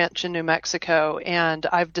Ghost Ranch in New Mexico. And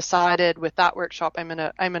I've decided with that workshop, I'm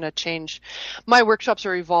gonna change. My workshops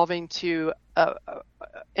are evolving to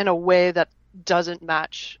in a way that doesn't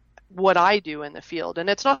match what I do in the field. And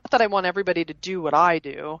it's not that I want everybody to do what I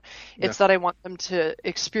do. It's that I want them to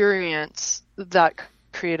experience that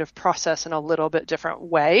creative process in a little bit different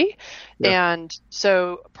way. And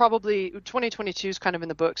so probably 2022 is kind of in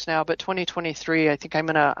the books now, but 2023, I think I'm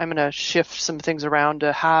gonna shift some things around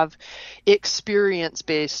to have experience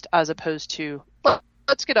based as opposed to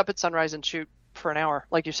let's get up at sunrise and shoot for an hour,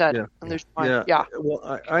 like you said. And there's fun.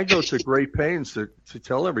 Well, I go to great pains to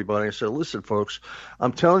tell everybody. I said, listen, folks,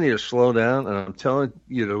 I'm telling you to slow down, and I'm telling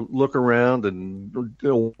you to look around and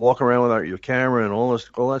walk around without your camera and all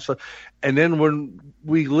that stuff. And then when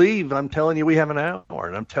we leave, I'm telling you we have an hour,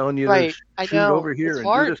 and I'm telling you to shoot over here. It's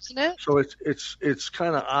hard, do this. Isn't it? So it's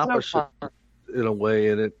kind of opposite in a way,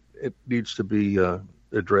 and it needs to be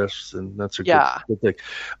addressed, and that's a good thing.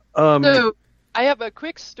 So I have a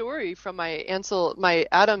quick story from my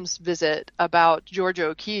Adams visit about Georgia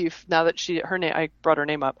O'Keeffe. Now that I brought her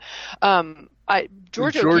name up.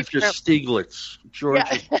 Georgia Stieglitz.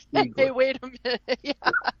 Stieglitz. Hey, wait a minute.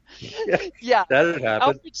 Yeah. That had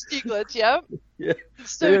happened. Alfred Stieglitz. Yep. Yeah.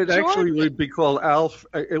 So it actually would be called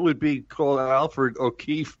It would be called Alfred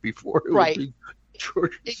O'Keeffe before it would be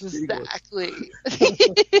Georgia Exactly.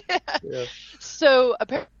 Yeah. So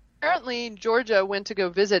apparently Georgia went to go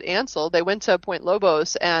visit Ansel. They went to Point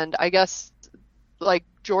Lobos, and I guess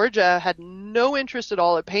Georgia had no interest at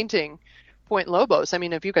all at painting Point Lobos. I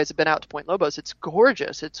mean, if you guys have been out to Point Lobos, it's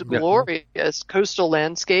gorgeous. It's a glorious coastal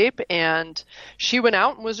landscape. And she went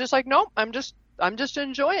out and was just like, nope, I'm just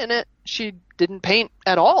enjoying it. She didn't paint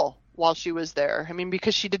at all while she was there. I mean,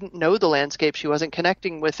 because she didn't know the landscape, she wasn't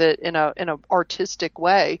connecting with it in a artistic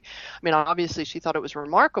way. I mean, obviously she thought it was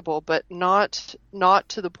remarkable, but not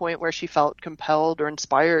to the point where she felt compelled or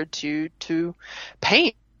inspired to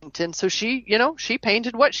paint. And so she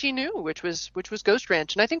painted what she knew, which was Ghost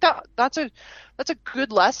Ranch. And I think that's a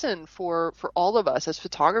good lesson for all of us as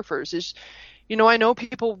photographers is, I know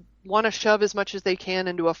people want to shove as much as they can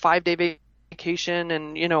into a 5-day vacation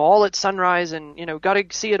and, all at sunrise and, got to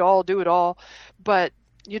see it all, do it all. But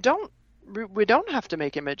we don't have to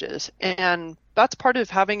make images. And that's part of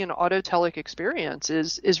having an autotelic experience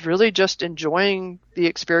is really just enjoying the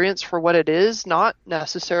experience for what it is, not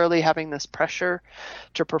necessarily having this pressure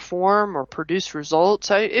to perform or produce results.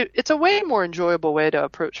 It's a way more enjoyable way to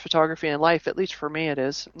approach photography in life, at least for me it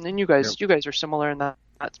is. And you guys are similar in that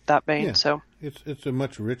vein. Yeah. So it's a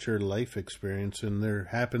much richer life experience, and there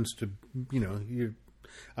happens to,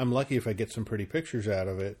 I'm lucky if I get some pretty pictures out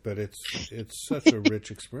of it, but it's such a rich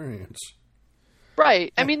experience.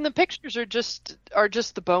 Right. I mean, the pictures are just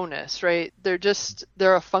the bonus, right?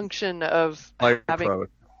 They're a function of having.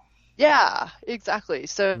 Yeah, exactly.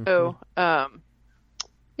 So, I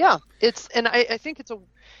think it's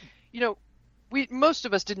most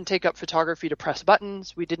of us didn't take up photography to press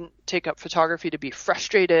buttons. We didn't take up photography to be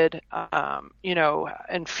frustrated,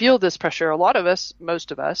 and feel this pressure. A lot of us,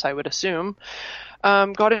 most of us, I would assume,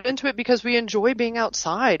 got into it because we enjoy being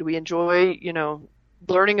outside. We enjoy,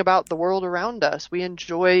 learning about the world around us. We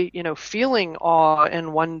enjoy, feeling awe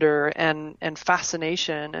and wonder and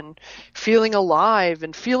fascination and feeling alive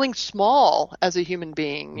and feeling small as a human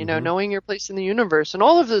being, knowing your place in the universe and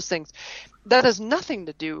all of those things. That has nothing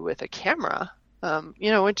to do with a camera.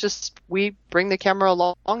 We bring the camera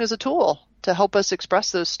along as a tool to help us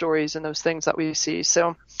express those stories and those things that we see.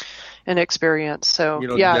 So, and experience. So,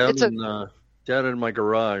 down in my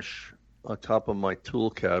garage, on top of my tool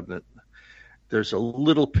cabinet, there's a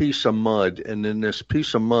little piece of mud, and in this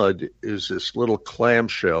piece of mud is this little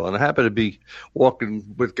clamshell. And I happened to be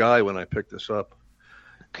walking with Guy when I picked this up.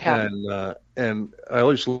 Okay. And I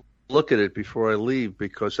always look at it before I leave,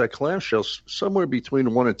 because that clamshell's somewhere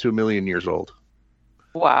between 1 and 2 million years old.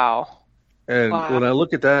 Wow. And when I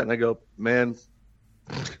look at that and I go, man,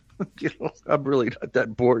 I'm really not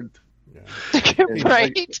that bored. Yeah.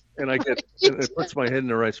 Right. And it puts my head in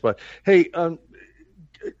the right spot. Hey,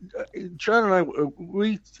 John and I,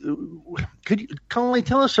 Colleen,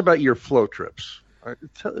 tell us about your flow trips.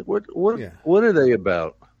 What are they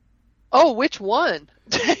about? Oh, which one?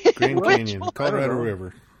 Grand Canyon, Colorado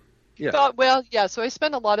River. Yeah. So I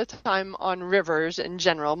spend a lot of time on rivers in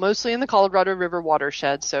general, mostly in the Colorado River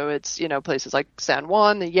watershed. So it's, places like San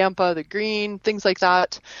Juan, the Yampa, the Green, things like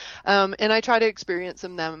that. And I try to experience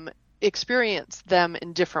them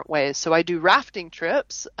in different ways. So I do rafting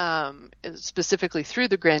trips, specifically through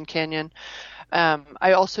the Grand Canyon.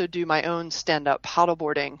 I also do my own stand-up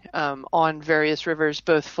paddleboarding on various rivers,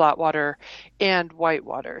 both flatwater and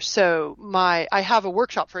whitewater. So I have a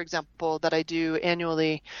workshop, for example, that I do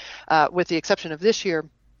annually, with the exception of this year,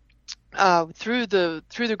 through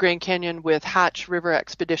the Grand Canyon with Hatch River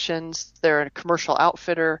Expeditions. They're a commercial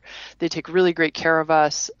outfitter. They take really great care of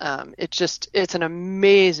us. It's an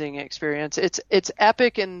amazing experience. It's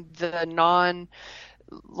epic in the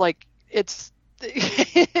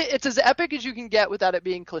it's as epic as you can get without it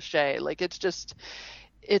being cliche. Like it's just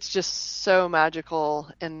so magical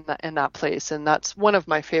in that place, and that's one of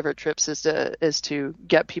my favorite trips is to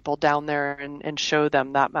get people down there and show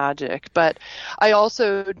them that magic. But I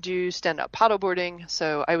also do stand-up paddleboarding.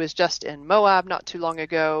 So I was just in Moab not too long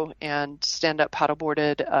ago and stand-up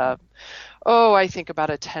paddleboarded. I think about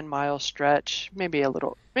a 10-mile stretch, maybe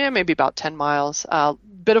about 10 miles.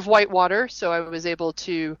 Bit of whitewater, so I was able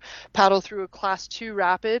to paddle through a Class 2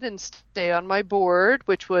 rapid and stay on my board,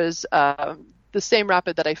 which was the same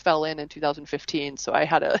rapid that I fell in 2015. So I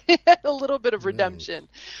had a little bit of redemption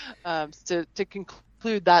to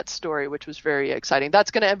conclude that story, which was very exciting.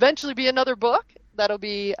 That's going to eventually be another book. That'll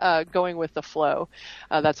be going with the flow.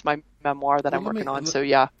 That's my memoir that I'm working on. So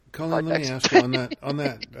yeah. Colin, let me ask you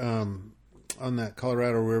on that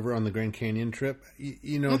Colorado River, on the Grand Canyon trip,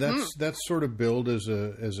 that's sort of billed as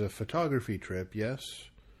a photography trip, yes?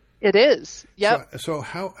 It is. Yep. So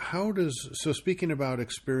speaking about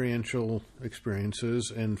experiential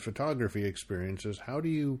experiences and photography experiences, how do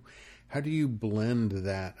you blend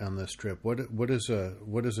that on this trip? What does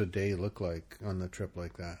a day look like on the trip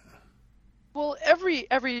like that? Well,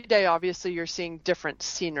 every day, obviously, you're seeing different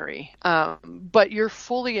scenery, but you're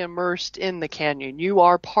fully immersed in the canyon. You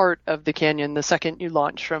are part of the canyon the second you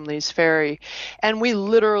launch from Lee's Ferry, and we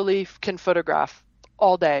literally can photograph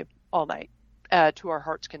all day, all night. To our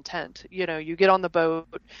heart's content. You get on the boat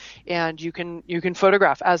and you can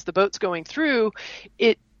photograph as the boat's going through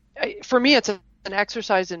it. For me, it's an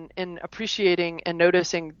exercise in appreciating and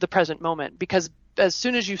noticing the present moment, because as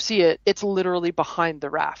soon as you see it, it's literally behind the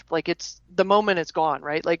raft. Like it's the moment it's gone,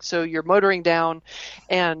 right? Like, so you're motoring down,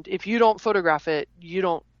 and if you don't photograph it, you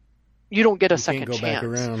don't get a second chance. Can't go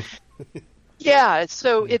back around. Yeah,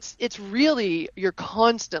 so it's really, you're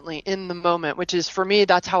constantly in the moment, which is, for me,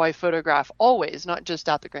 that's how I photograph always, not just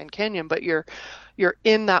at the Grand Canyon, but you're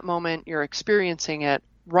in that moment, you're experiencing it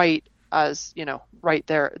right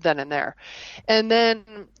there, then and there. And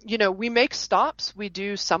then, we make stops. We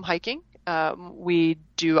do some hiking. We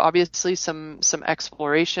do obviously some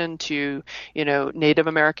exploration to, Native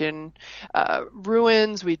American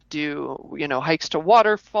ruins. We do, hikes to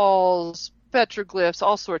waterfalls, petroglyphs,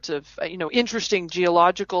 all sorts of interesting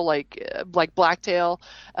geological like blacktail,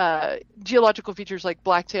 geological features like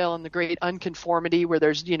blacktail and the Great Unconformity, where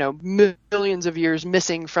there's millions of years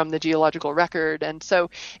missing from the geological record. And so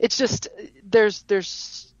it's just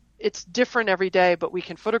it's different every day, but we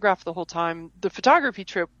can photograph the whole time. The photography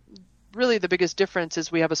trip, really the biggest difference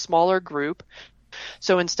is we have a smaller group.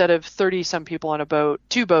 So instead of 30 some people on a boat,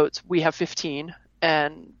 2 boats, we have 15,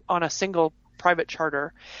 and on a single private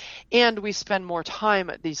charter, and we spend more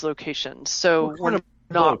time at these locations, so we're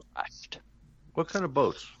not rushed. What kind of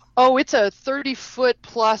boats? Oh, it's a 30-foot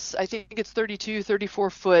plus, I think it's 32,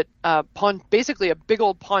 34-foot, basically a big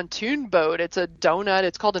old pontoon boat. It's a donut.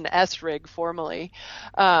 It's called an S-rig formally.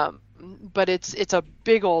 But it's a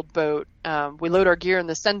big old boat. We load our gear in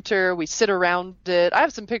the center. We sit around it. I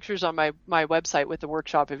have some pictures on my website with the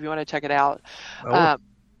workshop if you want to check it out. Oh.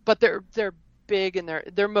 But they're big and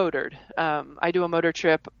they're motored. I do a motor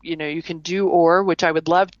trip. You can do oar, which I would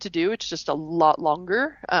love to do. It's just a lot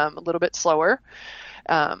longer, a little bit slower.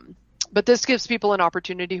 But this gives people an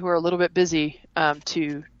opportunity who are a little bit busy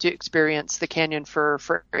to experience the canyon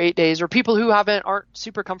for 8 days, or people who aren't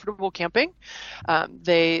super comfortable camping.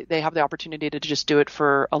 They have the opportunity to just do it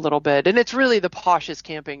for a little bit, and it's really the poshest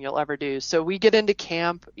camping you'll ever do. So we get into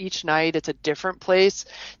camp each night. It's a different place,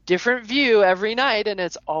 different view every night, and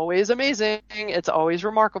it's always amazing. It's always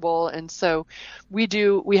remarkable. And so we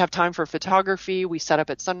have time for photography. We set up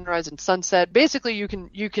at sunrise and sunset. Basically, you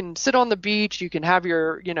can sit on the beach. You can have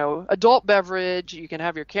your adult beverage. You can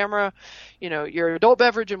have your camera, your adult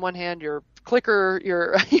beverage in one hand, your clicker,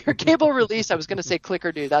 your cable release. I was going to say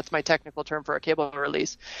clicker, dude. That's my technical term for a cable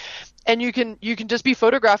release. And you can just be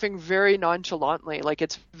photographing very nonchalantly. Like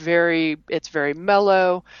it's very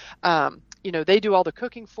mellow. They do all the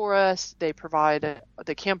cooking for us. They provide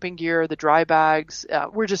the camping gear, the dry bags.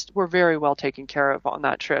 We're very well taken care of on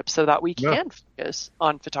that trip so that we can focus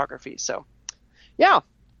on photography. So, yeah.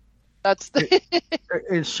 That's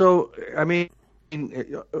and so, I mean,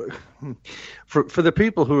 for the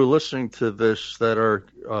people who are listening to this that are,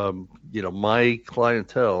 my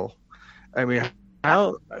clientele, I mean,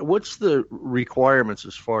 what's the requirements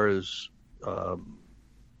as far as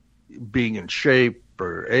being in shape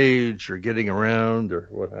or age or getting around or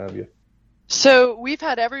what have you? So we've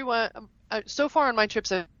had everyone. So far on my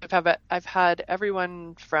trips, I've had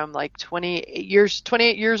everyone from like 28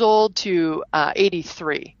 years old to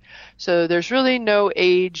 83. So there's really no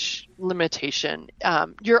age limitation.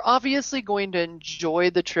 You're obviously going to enjoy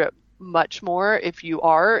the trip much more if you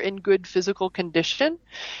are in good physical condition.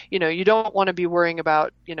 You don't want to be worrying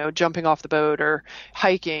about, jumping off the boat or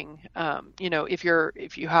hiking. If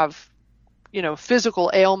you have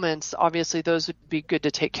physical ailments, obviously those would be good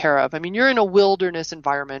to take care of. I mean, you're in a wilderness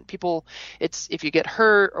environment. If you get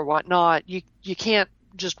hurt or whatnot, you can't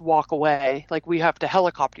just walk away. Like we have to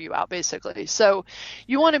helicopter you out basically. So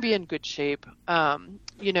you want to be in good shape.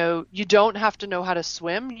 You don't have to know how to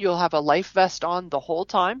swim. You'll have a life vest on the whole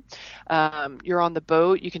time. You're on the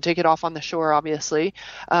boat. You can take it off on the shore, obviously.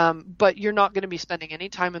 But you're not going to be spending any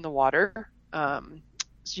time in the water.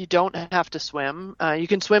 So you don't have to swim. You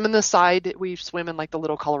can swim in the side. We swim in like the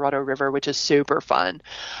Little Colorado River, which is super fun.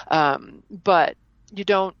 But you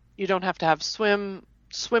don't have to have swimming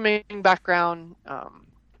background.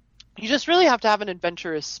 You just really have to have an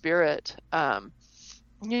adventurous spirit.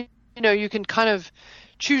 You can kind of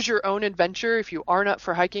choose your own adventure. If you aren't up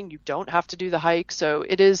for hiking, you don't have to do the hike. So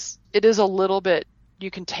it is a little bit, you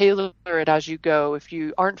can tailor it as you go. If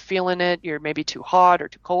you aren't feeling it, you're maybe too hot or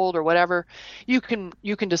too cold or whatever, you can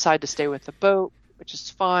decide to stay with the boat, which is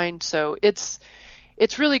fine. So it's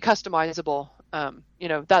really customizable.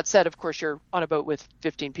 That said, of course, you're on a boat with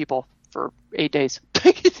 15 people for 8 days.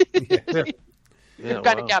 You're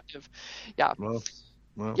kind of captive. Yeah. Wow.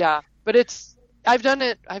 Yeah. But I've done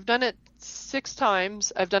it 6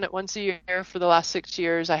 times. I've done it once a year for the last 6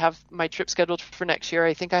 years. I have my trip scheduled for next year.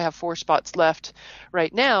 I think I have 4 spots left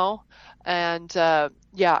right now. And I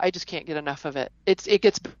just can't get enough of it. It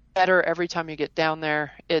gets better every time you get down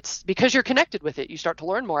there. It's because you're connected with it. You start to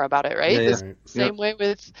learn more about it, right? Yeah. Same way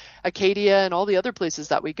with Acadia and all the other places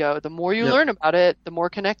that we go. The more you learn about it, the more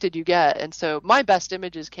connected you get. And so my best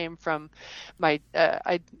images came from I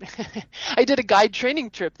did a guide training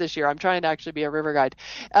trip this year. I'm trying to actually be a river guide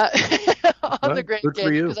on the Grand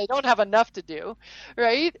Canyon because I don't have enough to do,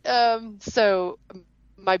 right? So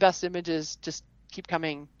my best images just keep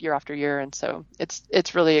coming year after year, and so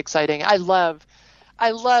it's really exciting. I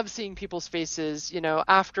love seeing people's faces,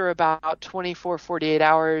 after about 24, 48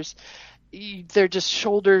 hours, their just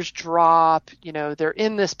shoulders drop, they're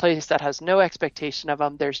in this place that has no expectation of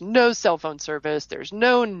them. There's no cell phone service. There's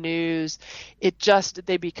no news.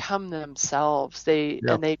 They become themselves.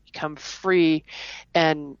 And they become free,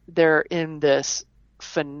 and they're in this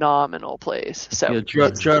phenomenal place. So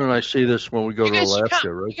John and I see this when we go to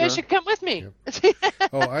Alaska, right? You guys should come with me. Yep.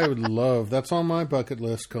 I would love. That's on my bucket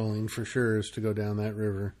list, Colleen, for sure, is to go down that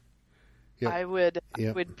river. Yep. I would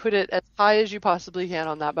put it as high as you possibly can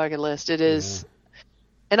on that bucket list. It is,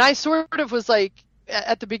 and I sort of was like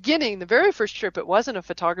at the beginning, the very first trip, it wasn't a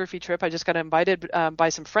photography trip. I just got invited by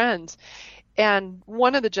some friends. And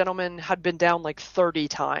one of the gentlemen had been down like 30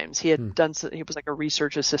 times. He had he was like a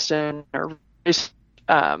research assistant or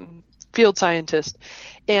field scientist.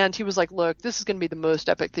 And he was like, look, this is going to be the most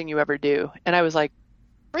epic thing you ever do. And I was like,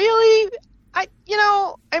 really? I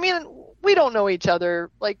mean, we don't know each other.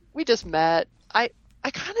 Like, we just met. I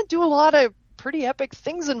kind of do a lot of pretty epic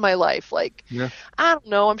things in my life. Like, yeah. I don't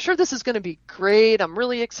know. I'm sure this is going to be great. I'm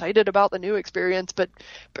really excited about the new experience, but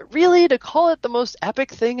really to call it the most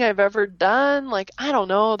epic thing I've ever done, like, I don't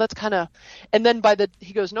know. That's kind of, and then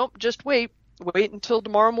he goes, nope, just wait until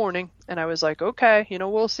tomorrow morning. And I was like, okay,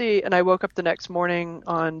 we'll see. And I woke up the next morning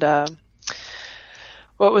on,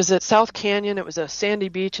 what was it? South Canyon. It was a sandy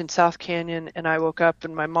beach in South Canyon. And I woke up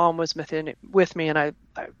and my mom was with me. And I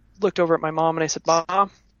looked over at my mom and I said,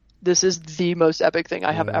 Mom, this is the most epic thing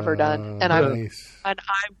I have ever done. And nice.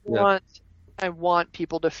 I want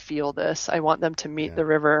people to feel this. I want them to meet the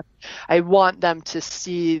river. I want them to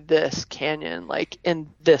see this canyon like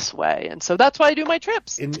in this way. And so that's why I do my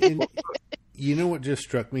trips. And you know what just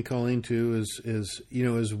struck me, Colleen, too, is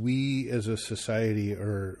as we as a society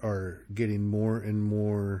are getting more and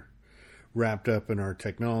more wrapped up in our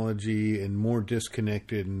technology and more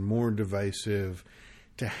disconnected and more divisive,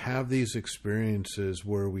 to have these experiences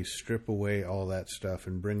where we strip away all that stuff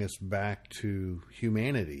and bring us back to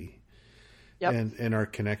humanity. Yep. And our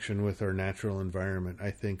connection with our natural environment,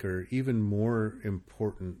 I think, are even more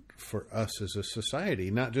important for us as a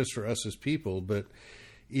society, not just for us as people, but,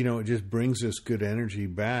 it just brings this good energy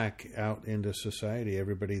back out into society,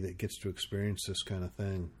 everybody that gets to experience this kind of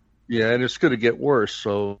thing. Yeah, and it's going to get worse.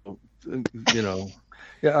 So,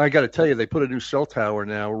 yeah, I got to tell you, they put a new cell tower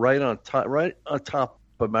now right on top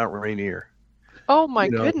of Mount Rainier. Oh, my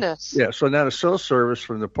goodness. Yeah, so now the cell service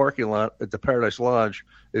from the parking lot at the Paradise Lodge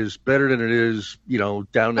is better than it is,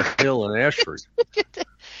 down the hill in Ashford.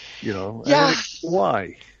 Yeah.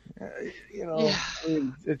 Why? I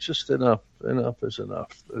mean, it's just enough. Enough is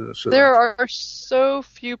enough. There are so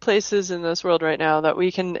few places in this world right now that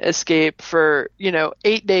we can escape for,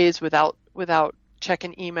 8 days without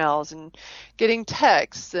checking emails and getting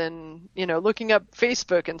texts and, looking up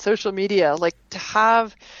Facebook and social media, like to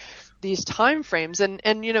have these time frames and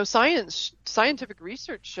scientific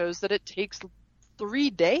research shows that it takes 3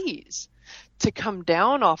 days to come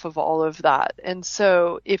down off of all of that. And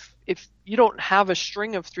so if you don't have a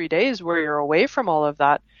string of 3 days where you're away from all of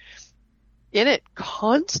that in it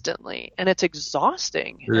constantly, and it's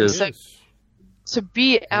exhausting. It is. So to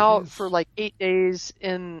be out for like 8 days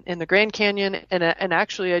in the Grand Canyon, and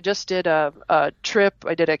actually I just did a trip.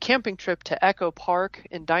 I did a camping trip to Echo Park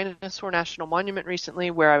in Dinosaur National Monument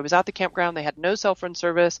recently, where I was at the campground. They had no cell phone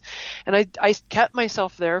service, and I kept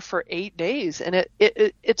myself there for 8 days, and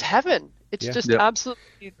it's heaven. It's just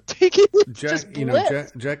absolutely taking Jack,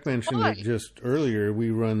 Jack mentioned it just earlier. We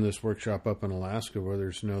run this workshop up in Alaska where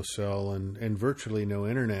there's no cell and virtually no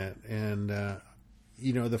internet. And,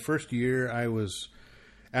 the first year I was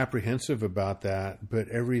apprehensive about that, but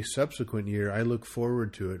every subsequent year I look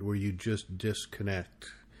forward to it where you just disconnect.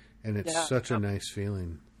 And it's such a nice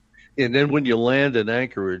feeling. And then when you land in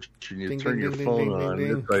Anchorage and you turn your phone on,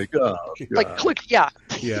 it's like, oh, God. Like click, yeah.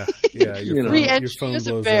 Yeah. Your phone is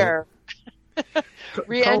a blows bear. up.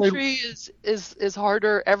 Re-entry is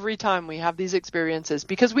harder every time we have these experiences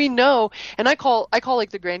because we know, and I call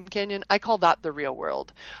like the Grand Canyon, I call that the real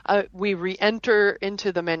world. We re-enter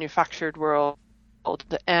into the manufactured world,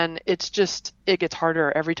 and it gets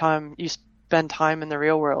harder every time you spend time in the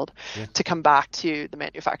real world to come back to the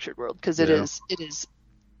manufactured world because it's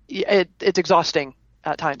exhausting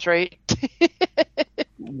at times, right?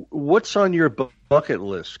 What's on your bucket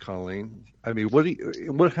list, Colleen? I mean,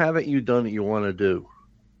 what haven't you done that you want to do?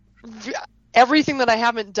 Everything that I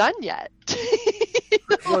haven't done yet.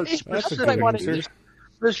 That's what I want to do.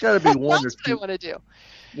 There's got to be one or two. I want to do.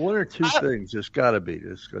 One or two things. There's got to be.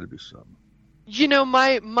 There's got to be something.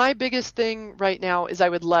 My biggest thing right now is I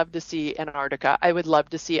would love to see Antarctica. I would love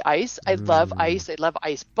to see ice. I love ice. I love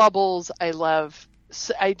ice bubbles.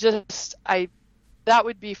 That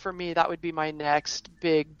would be for me. That would be my next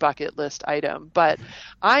big bucket list item. But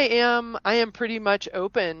I am pretty much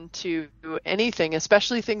open to anything,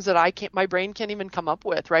 especially things that my brain can't even come up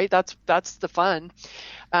with. Right? That's the fun.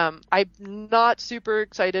 I'm not super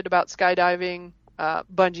excited about skydiving,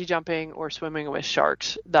 bungee jumping, or swimming with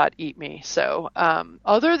sharks that eat me. So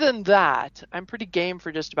other than that, I'm pretty game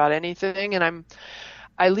for just about anything. And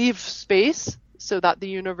I leave space so that the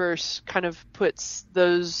universe kind of puts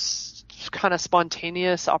those kind of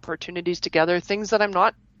spontaneous opportunities together, things that I'm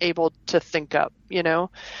not able to think up,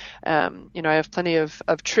 I have plenty of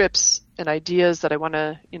trips and ideas that I want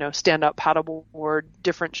to, stand up paddleboard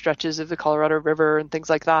different stretches of the Colorado River and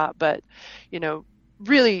things like that. But,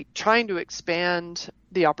 really trying to expand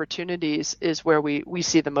the opportunities is where we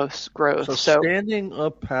see the most growth. So standing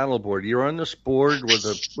up paddleboard, you're on this board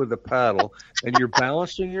with a paddle, and you're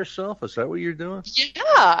balancing yourself. Is that what you're doing?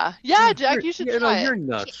 Yeah, Jack, you should try it. You're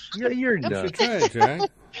nuts. Yeah, you're nuts. You should try it, Jack.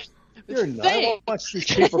 You're nuts. I watch these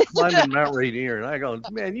people climbing Mount Rainier, and I go,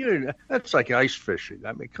 man, that's like ice fishing.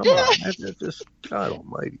 I mean, come on, that's just God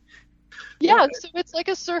Almighty. Yeah, so it's like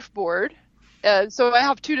a surfboard. So I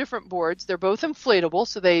have two different boards. They're both inflatable,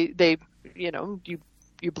 so they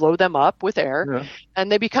you blow them up with air,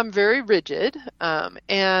 and they become very rigid.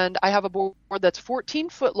 And I have a board that's 14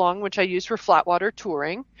 foot long, which I use for flatwater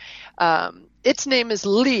touring. Its name is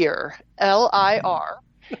Lear, Lir.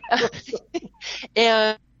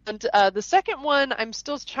 And the second one, I'm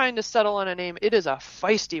still trying to settle on a name. It is a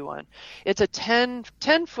feisty one. It's a 10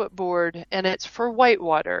 foot board, and it's for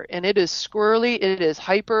whitewater, and it is squirrely. It is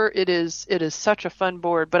hyper. It is such a fun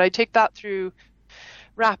board, but I take that through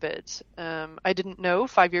rapids. I didn't know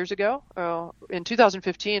 5 years ago, in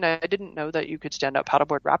 2015, I didn't know that you could stand up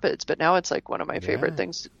paddleboard rapids, but now it's like one of my favorite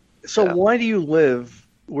things. So why do you live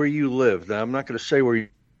where you live? Now, I'm not going to say where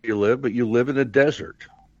you live, but you live in a desert.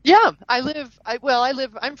 Yeah,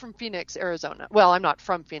 I'm from Phoenix, Arizona. Well, I'm not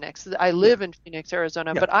from Phoenix. I live in Phoenix,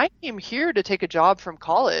 Arizona, but I came here to take a job from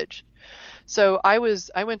college. So I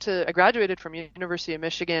graduated from University of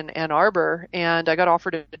Michigan, Ann Arbor, and I got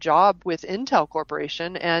offered a job with Intel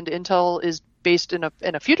Corporation, and Intel is based in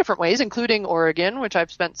a few different ways, including Oregon, which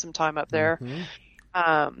I've spent some time up there.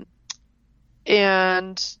 Mm-hmm.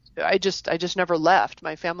 And I just never left.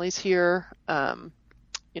 My family's here.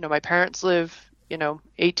 My parents live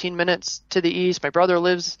 18 minutes to the east. My brother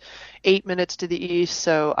lives 8 minutes to the east.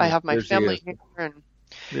 So I have my family here. And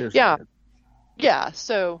yeah.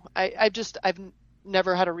 So I've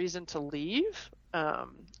never had a reason to leave.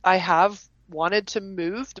 I have wanted to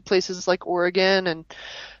move to places like Oregon and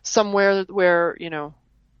somewhere where,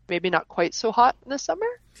 maybe not quite so hot in the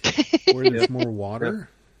summer. Where there's more water?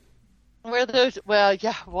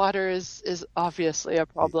 Water is obviously a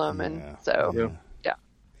problem. Yeah. And so,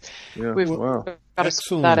 we've got to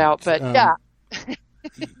sort that out, but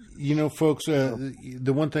folks,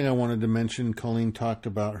 the one thing I wanted to mention, Colleen talked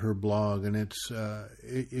about her blog, and it's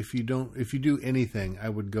if you do anything, I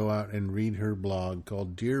would go out and read her blog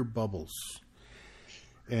called Dear Bubbles,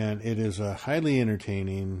 and it is a highly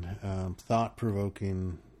entertaining,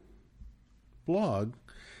 thought-provoking blog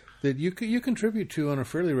that you contribute to on a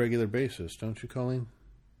fairly regular basis, don't you, Colleen?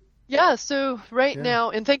 Yeah, so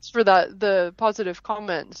now, and thanks for the positive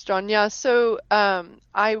comments, John. Yeah, so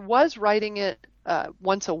I was writing it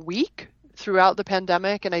once a week throughout the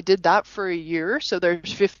pandemic, and I did that for a year. So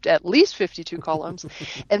there's at least 52 columns.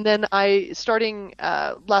 And then starting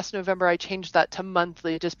last November, I changed that to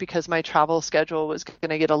monthly just because my travel schedule was going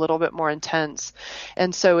to get a little bit more intense.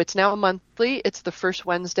 And so it's now monthly. It's the first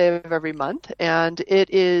Wednesday of every month, and it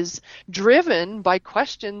is driven by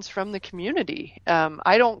questions from the community.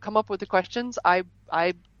 I don't come up with the questions. I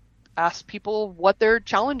ask people what their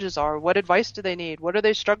challenges are, what advice do they need, what are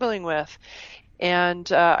they struggling with,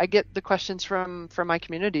 and I get the questions from my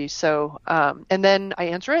community. So and then I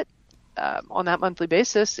answer it on that monthly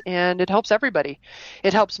basis, and it helps everybody.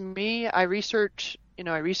 It helps me. I research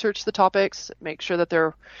the topics, make sure that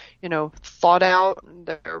they're thought out,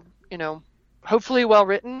 they're hopefully well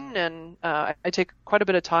written, and I take quite a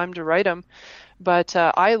bit of time to write them. But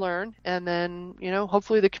I learn, and then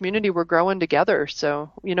hopefully the community, we're growing together.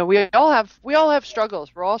 So we all have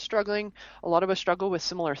struggles. We're all struggling. A lot of us struggle with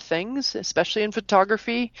similar things, especially in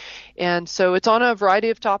photography. And so it's on a variety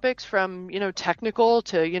of topics, from technical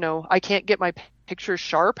to I can't get my pictures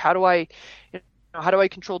sharp. How do I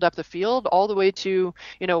control depth of field, all the way to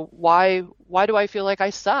why do I feel like I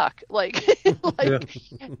suck?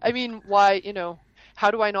 I mean, why how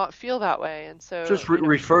do I not feel that way? And so just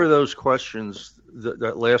refer those questions,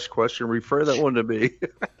 that last question, refer that one to me.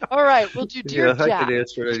 All right. Well, Jack. I can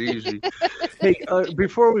answer that easy. Hey,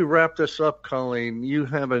 before we wrap this up, Colleen, you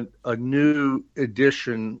have a new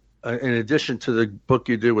edition. In addition to the book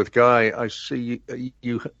you did with Guy, I see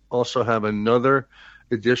you also have another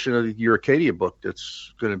edition of your Acadia book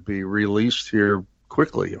that's going to be released here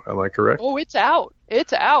quickly. Am I correct? Oh, it's out.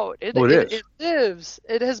 It's out. It is. It lives.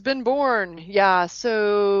 It has been born. Yeah.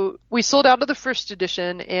 So we sold out of the first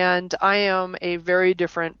edition, and I am a very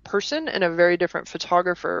different person and a very different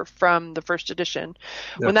photographer from the first edition.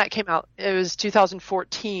 Yeah. When that came out, it was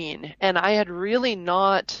 2014, and I had really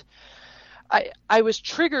not. I was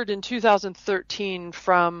triggered in 2013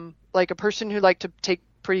 from like a person who liked to take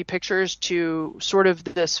pretty pictures to sort of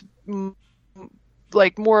this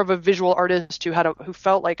like more of a visual artist who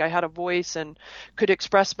felt like I had a voice and could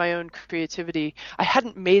express my own creativity. I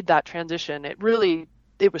hadn't made that transition.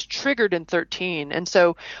 It was triggered in 13. And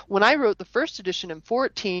so when I wrote the first edition in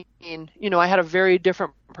 14, I had a very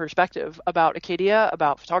different perspective about Acadia,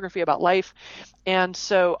 about photography, about life. And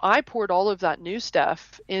so I poured all of that new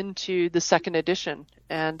stuff into the second edition,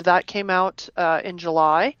 and that came out in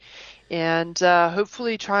July, and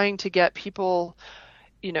hopefully trying to get people,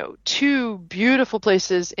 two beautiful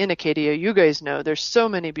places in Acadia. You guys know there's so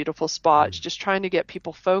many beautiful spots, just trying to get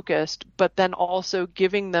people focused, but then also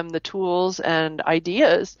giving them the tools and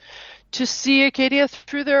ideas to see Acadia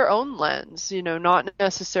through their own lens, not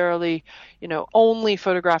necessarily, only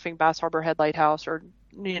photographing Bass Harbor Head Lighthouse or,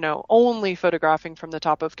 only photographing from the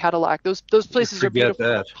top of Cadillac. Those places are beautiful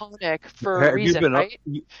and iconic for a reason, right?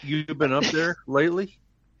 You've been up there lately?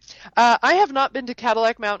 I have not been to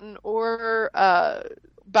Cadillac Mountain or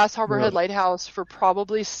Bass Harbor Head Lighthouse for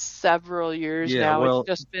probably several years now. Well, it's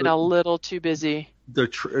just been a little too busy. The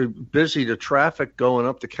traffic going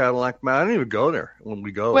up to Cadillac Mountain. I don't even go there when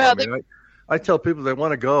we go. Well, I tell people they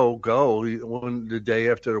want to go on the day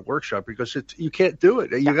after the workshop because you can't do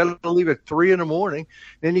it. You got to leave at 3 a.m.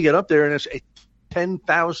 Then you get up there and it's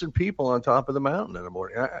 10,000 people on top of the mountain in the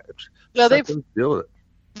morning.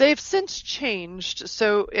 They've since changed.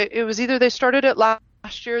 So it was either they started it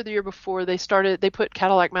last year or the year before. They put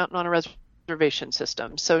Cadillac Mountain on a reservation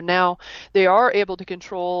system. So now they are able to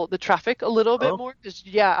control the traffic a little bit more. Because,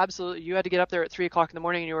 absolutely. You had to get up there at 3 o'clock in the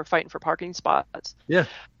morning and you were fighting for parking spots. Yeah.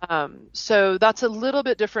 So that's a little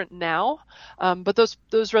bit different now. But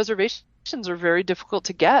those reservations are very difficult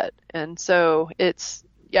to get. And so it's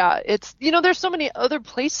there's so many other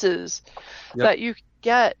places that you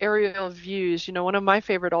get aerial views. One of my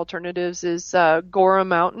favorite alternatives is Gora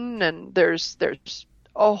Mountain, and there's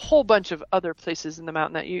a whole bunch of other places in the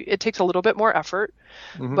mountain that it takes a little bit more effort,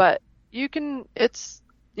 but you can.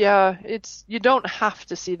 You don't have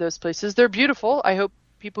to see those places. They're beautiful. I hope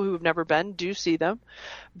people who have never been do see them,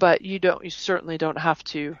 but you certainly don't have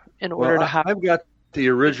to in order to have. I've got the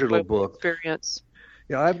original book experience.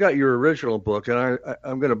 Yeah, I've got your original book, and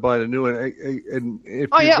I'm going to buy the new one. And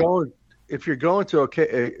if you're going to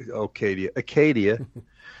Acadia,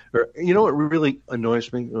 or what really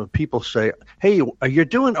annoys me? When people say, "Hey, are you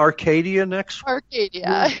doing Arcadia next?"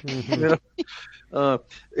 Arcadia.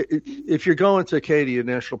 If you're going to Acadia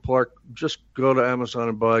National Park, just go to Amazon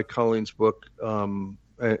and buy Colleen's book,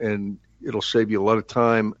 and it'll save you a lot of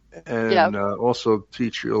time and also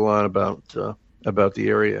teach you a lot about the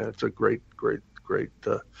area. It's a great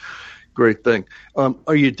thing.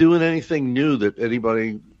 Are you doing anything new that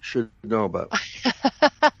anybody should know about?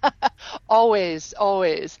 Always.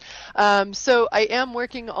 So I am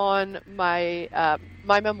working on my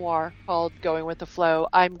memoir called Going with the Flow.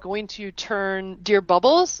 I'm going to turn Dear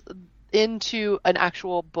Bubbles into an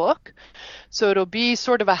actual book. So it'll be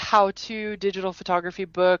sort of a how-to digital photography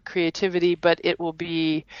book, creativity, but it will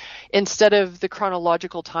be, instead of the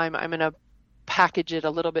chronological time, I'm going to package it a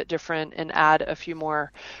little bit different and add a few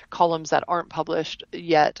more columns that aren't published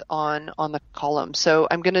yet on the column. So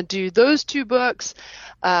I'm going to do those 2 books.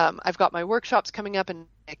 I've got my workshops coming up in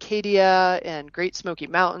Acadia and Great Smoky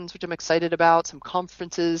Mountains, which I'm excited about. Some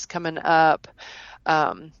conferences coming up.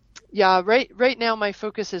 Right now my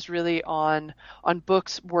focus is really on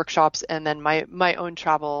books, workshops, and then my own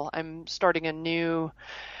travel. I'm starting a new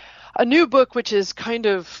book, which is kind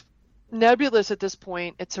of nebulous at this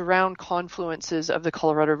point. It's around confluences of the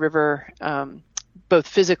Colorado River, both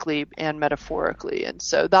physically and metaphorically, and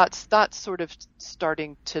so that's sort of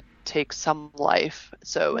starting to take some life.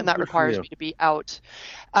 So, and that requires me to be out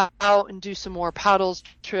and do some more paddles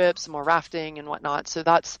trips, some more rafting and whatnot. So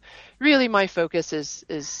that's really my focus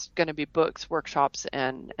is going to be books, workshops,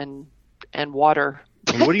 and water.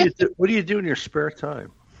 And what do you do in your spare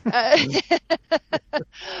time?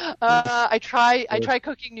 I try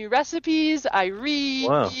cooking new recipes. I read.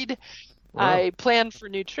 Wow. I plan for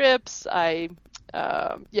new trips. I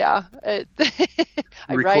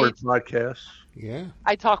record podcasts. Yeah.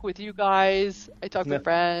 I talk with you guys. I talk with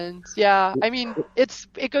friends. Yeah. I mean,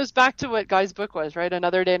 it goes back to what Guy's book was, right?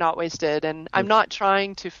 Another Day Not Wasted. And I'm not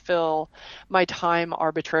trying to fill my time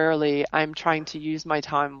arbitrarily. I'm trying to use my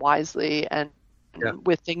time wisely and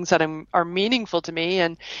with things that are meaningful to me.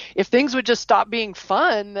 And if things would just stop being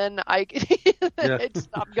fun, then it'd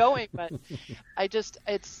stop going. But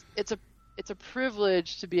it's a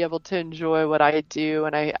privilege to be able to enjoy what I do,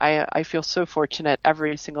 and I feel so fortunate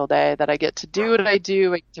every single day that I get to do what I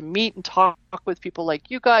do. I get to meet and talk with people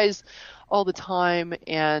like you guys all the time,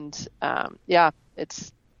 and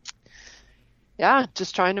it's yeah,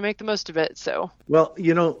 just trying to make the most of it. So, well,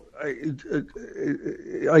 I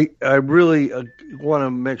really want to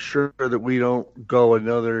make sure that we don't go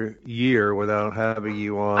another year without having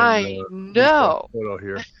you on. I know. Photo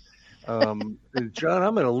here, John.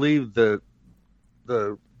 I'm going to leave the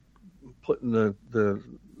putting the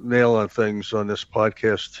nail on things on this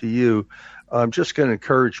podcast to you. I'm just going to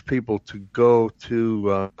encourage people to go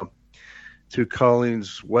to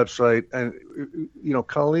Colleen's website, and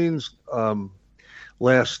Colleen's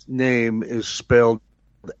last name is spelled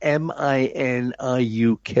Miniuk.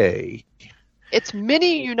 It's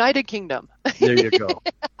Mini United Kingdom. There you go.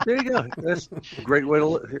 That's a great way to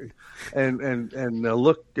look and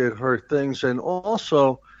look at her things, and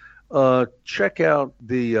also check out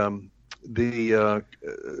the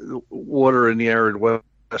water in the arid west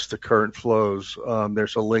of current flows.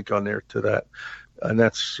 There's a link on there to that. And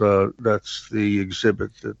that's the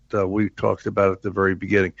exhibit that we talked about at the very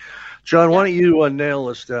beginning. John, why don't you nail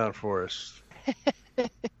this down for us?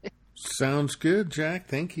 Sounds good, Jack.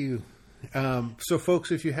 Thank you. So,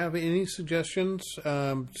 folks, if you have any suggestions,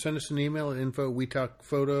 send us an email at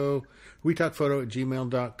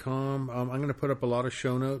wetalkphoto@gmail.com. I'm going to put up a lot of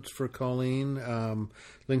show notes for Colleen,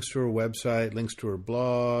 links to her website, links to her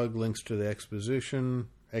blog, links to the exhibition.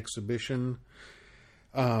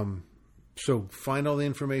 So find all the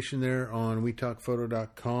information there on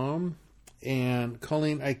wetalkphoto.com. And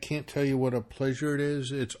Colleen, I can't tell you what a pleasure it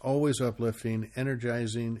is. It's always uplifting,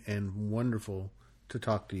 energizing, and wonderful to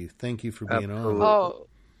talk to you. Thank you for being on. Oh,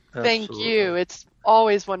 thank you. It's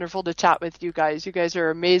always wonderful to chat with you guys. You guys are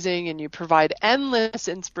amazing, and you provide endless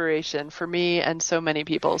inspiration for me and so many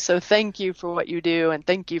people. So thank you for what you do, and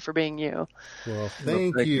thank you for being you. Well,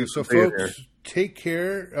 thank you. So, folks, take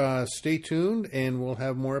care. Stay tuned, and we'll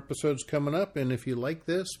have more episodes coming up. And if you like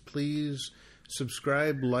this, please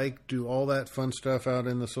subscribe, like, do all that fun stuff out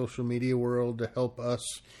in the social media world to help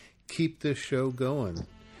us keep this show going.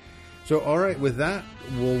 So, all right, with that,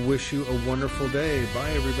 we'll wish you a wonderful day.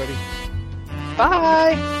 Bye, everybody.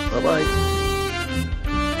 Bye. Bye-bye.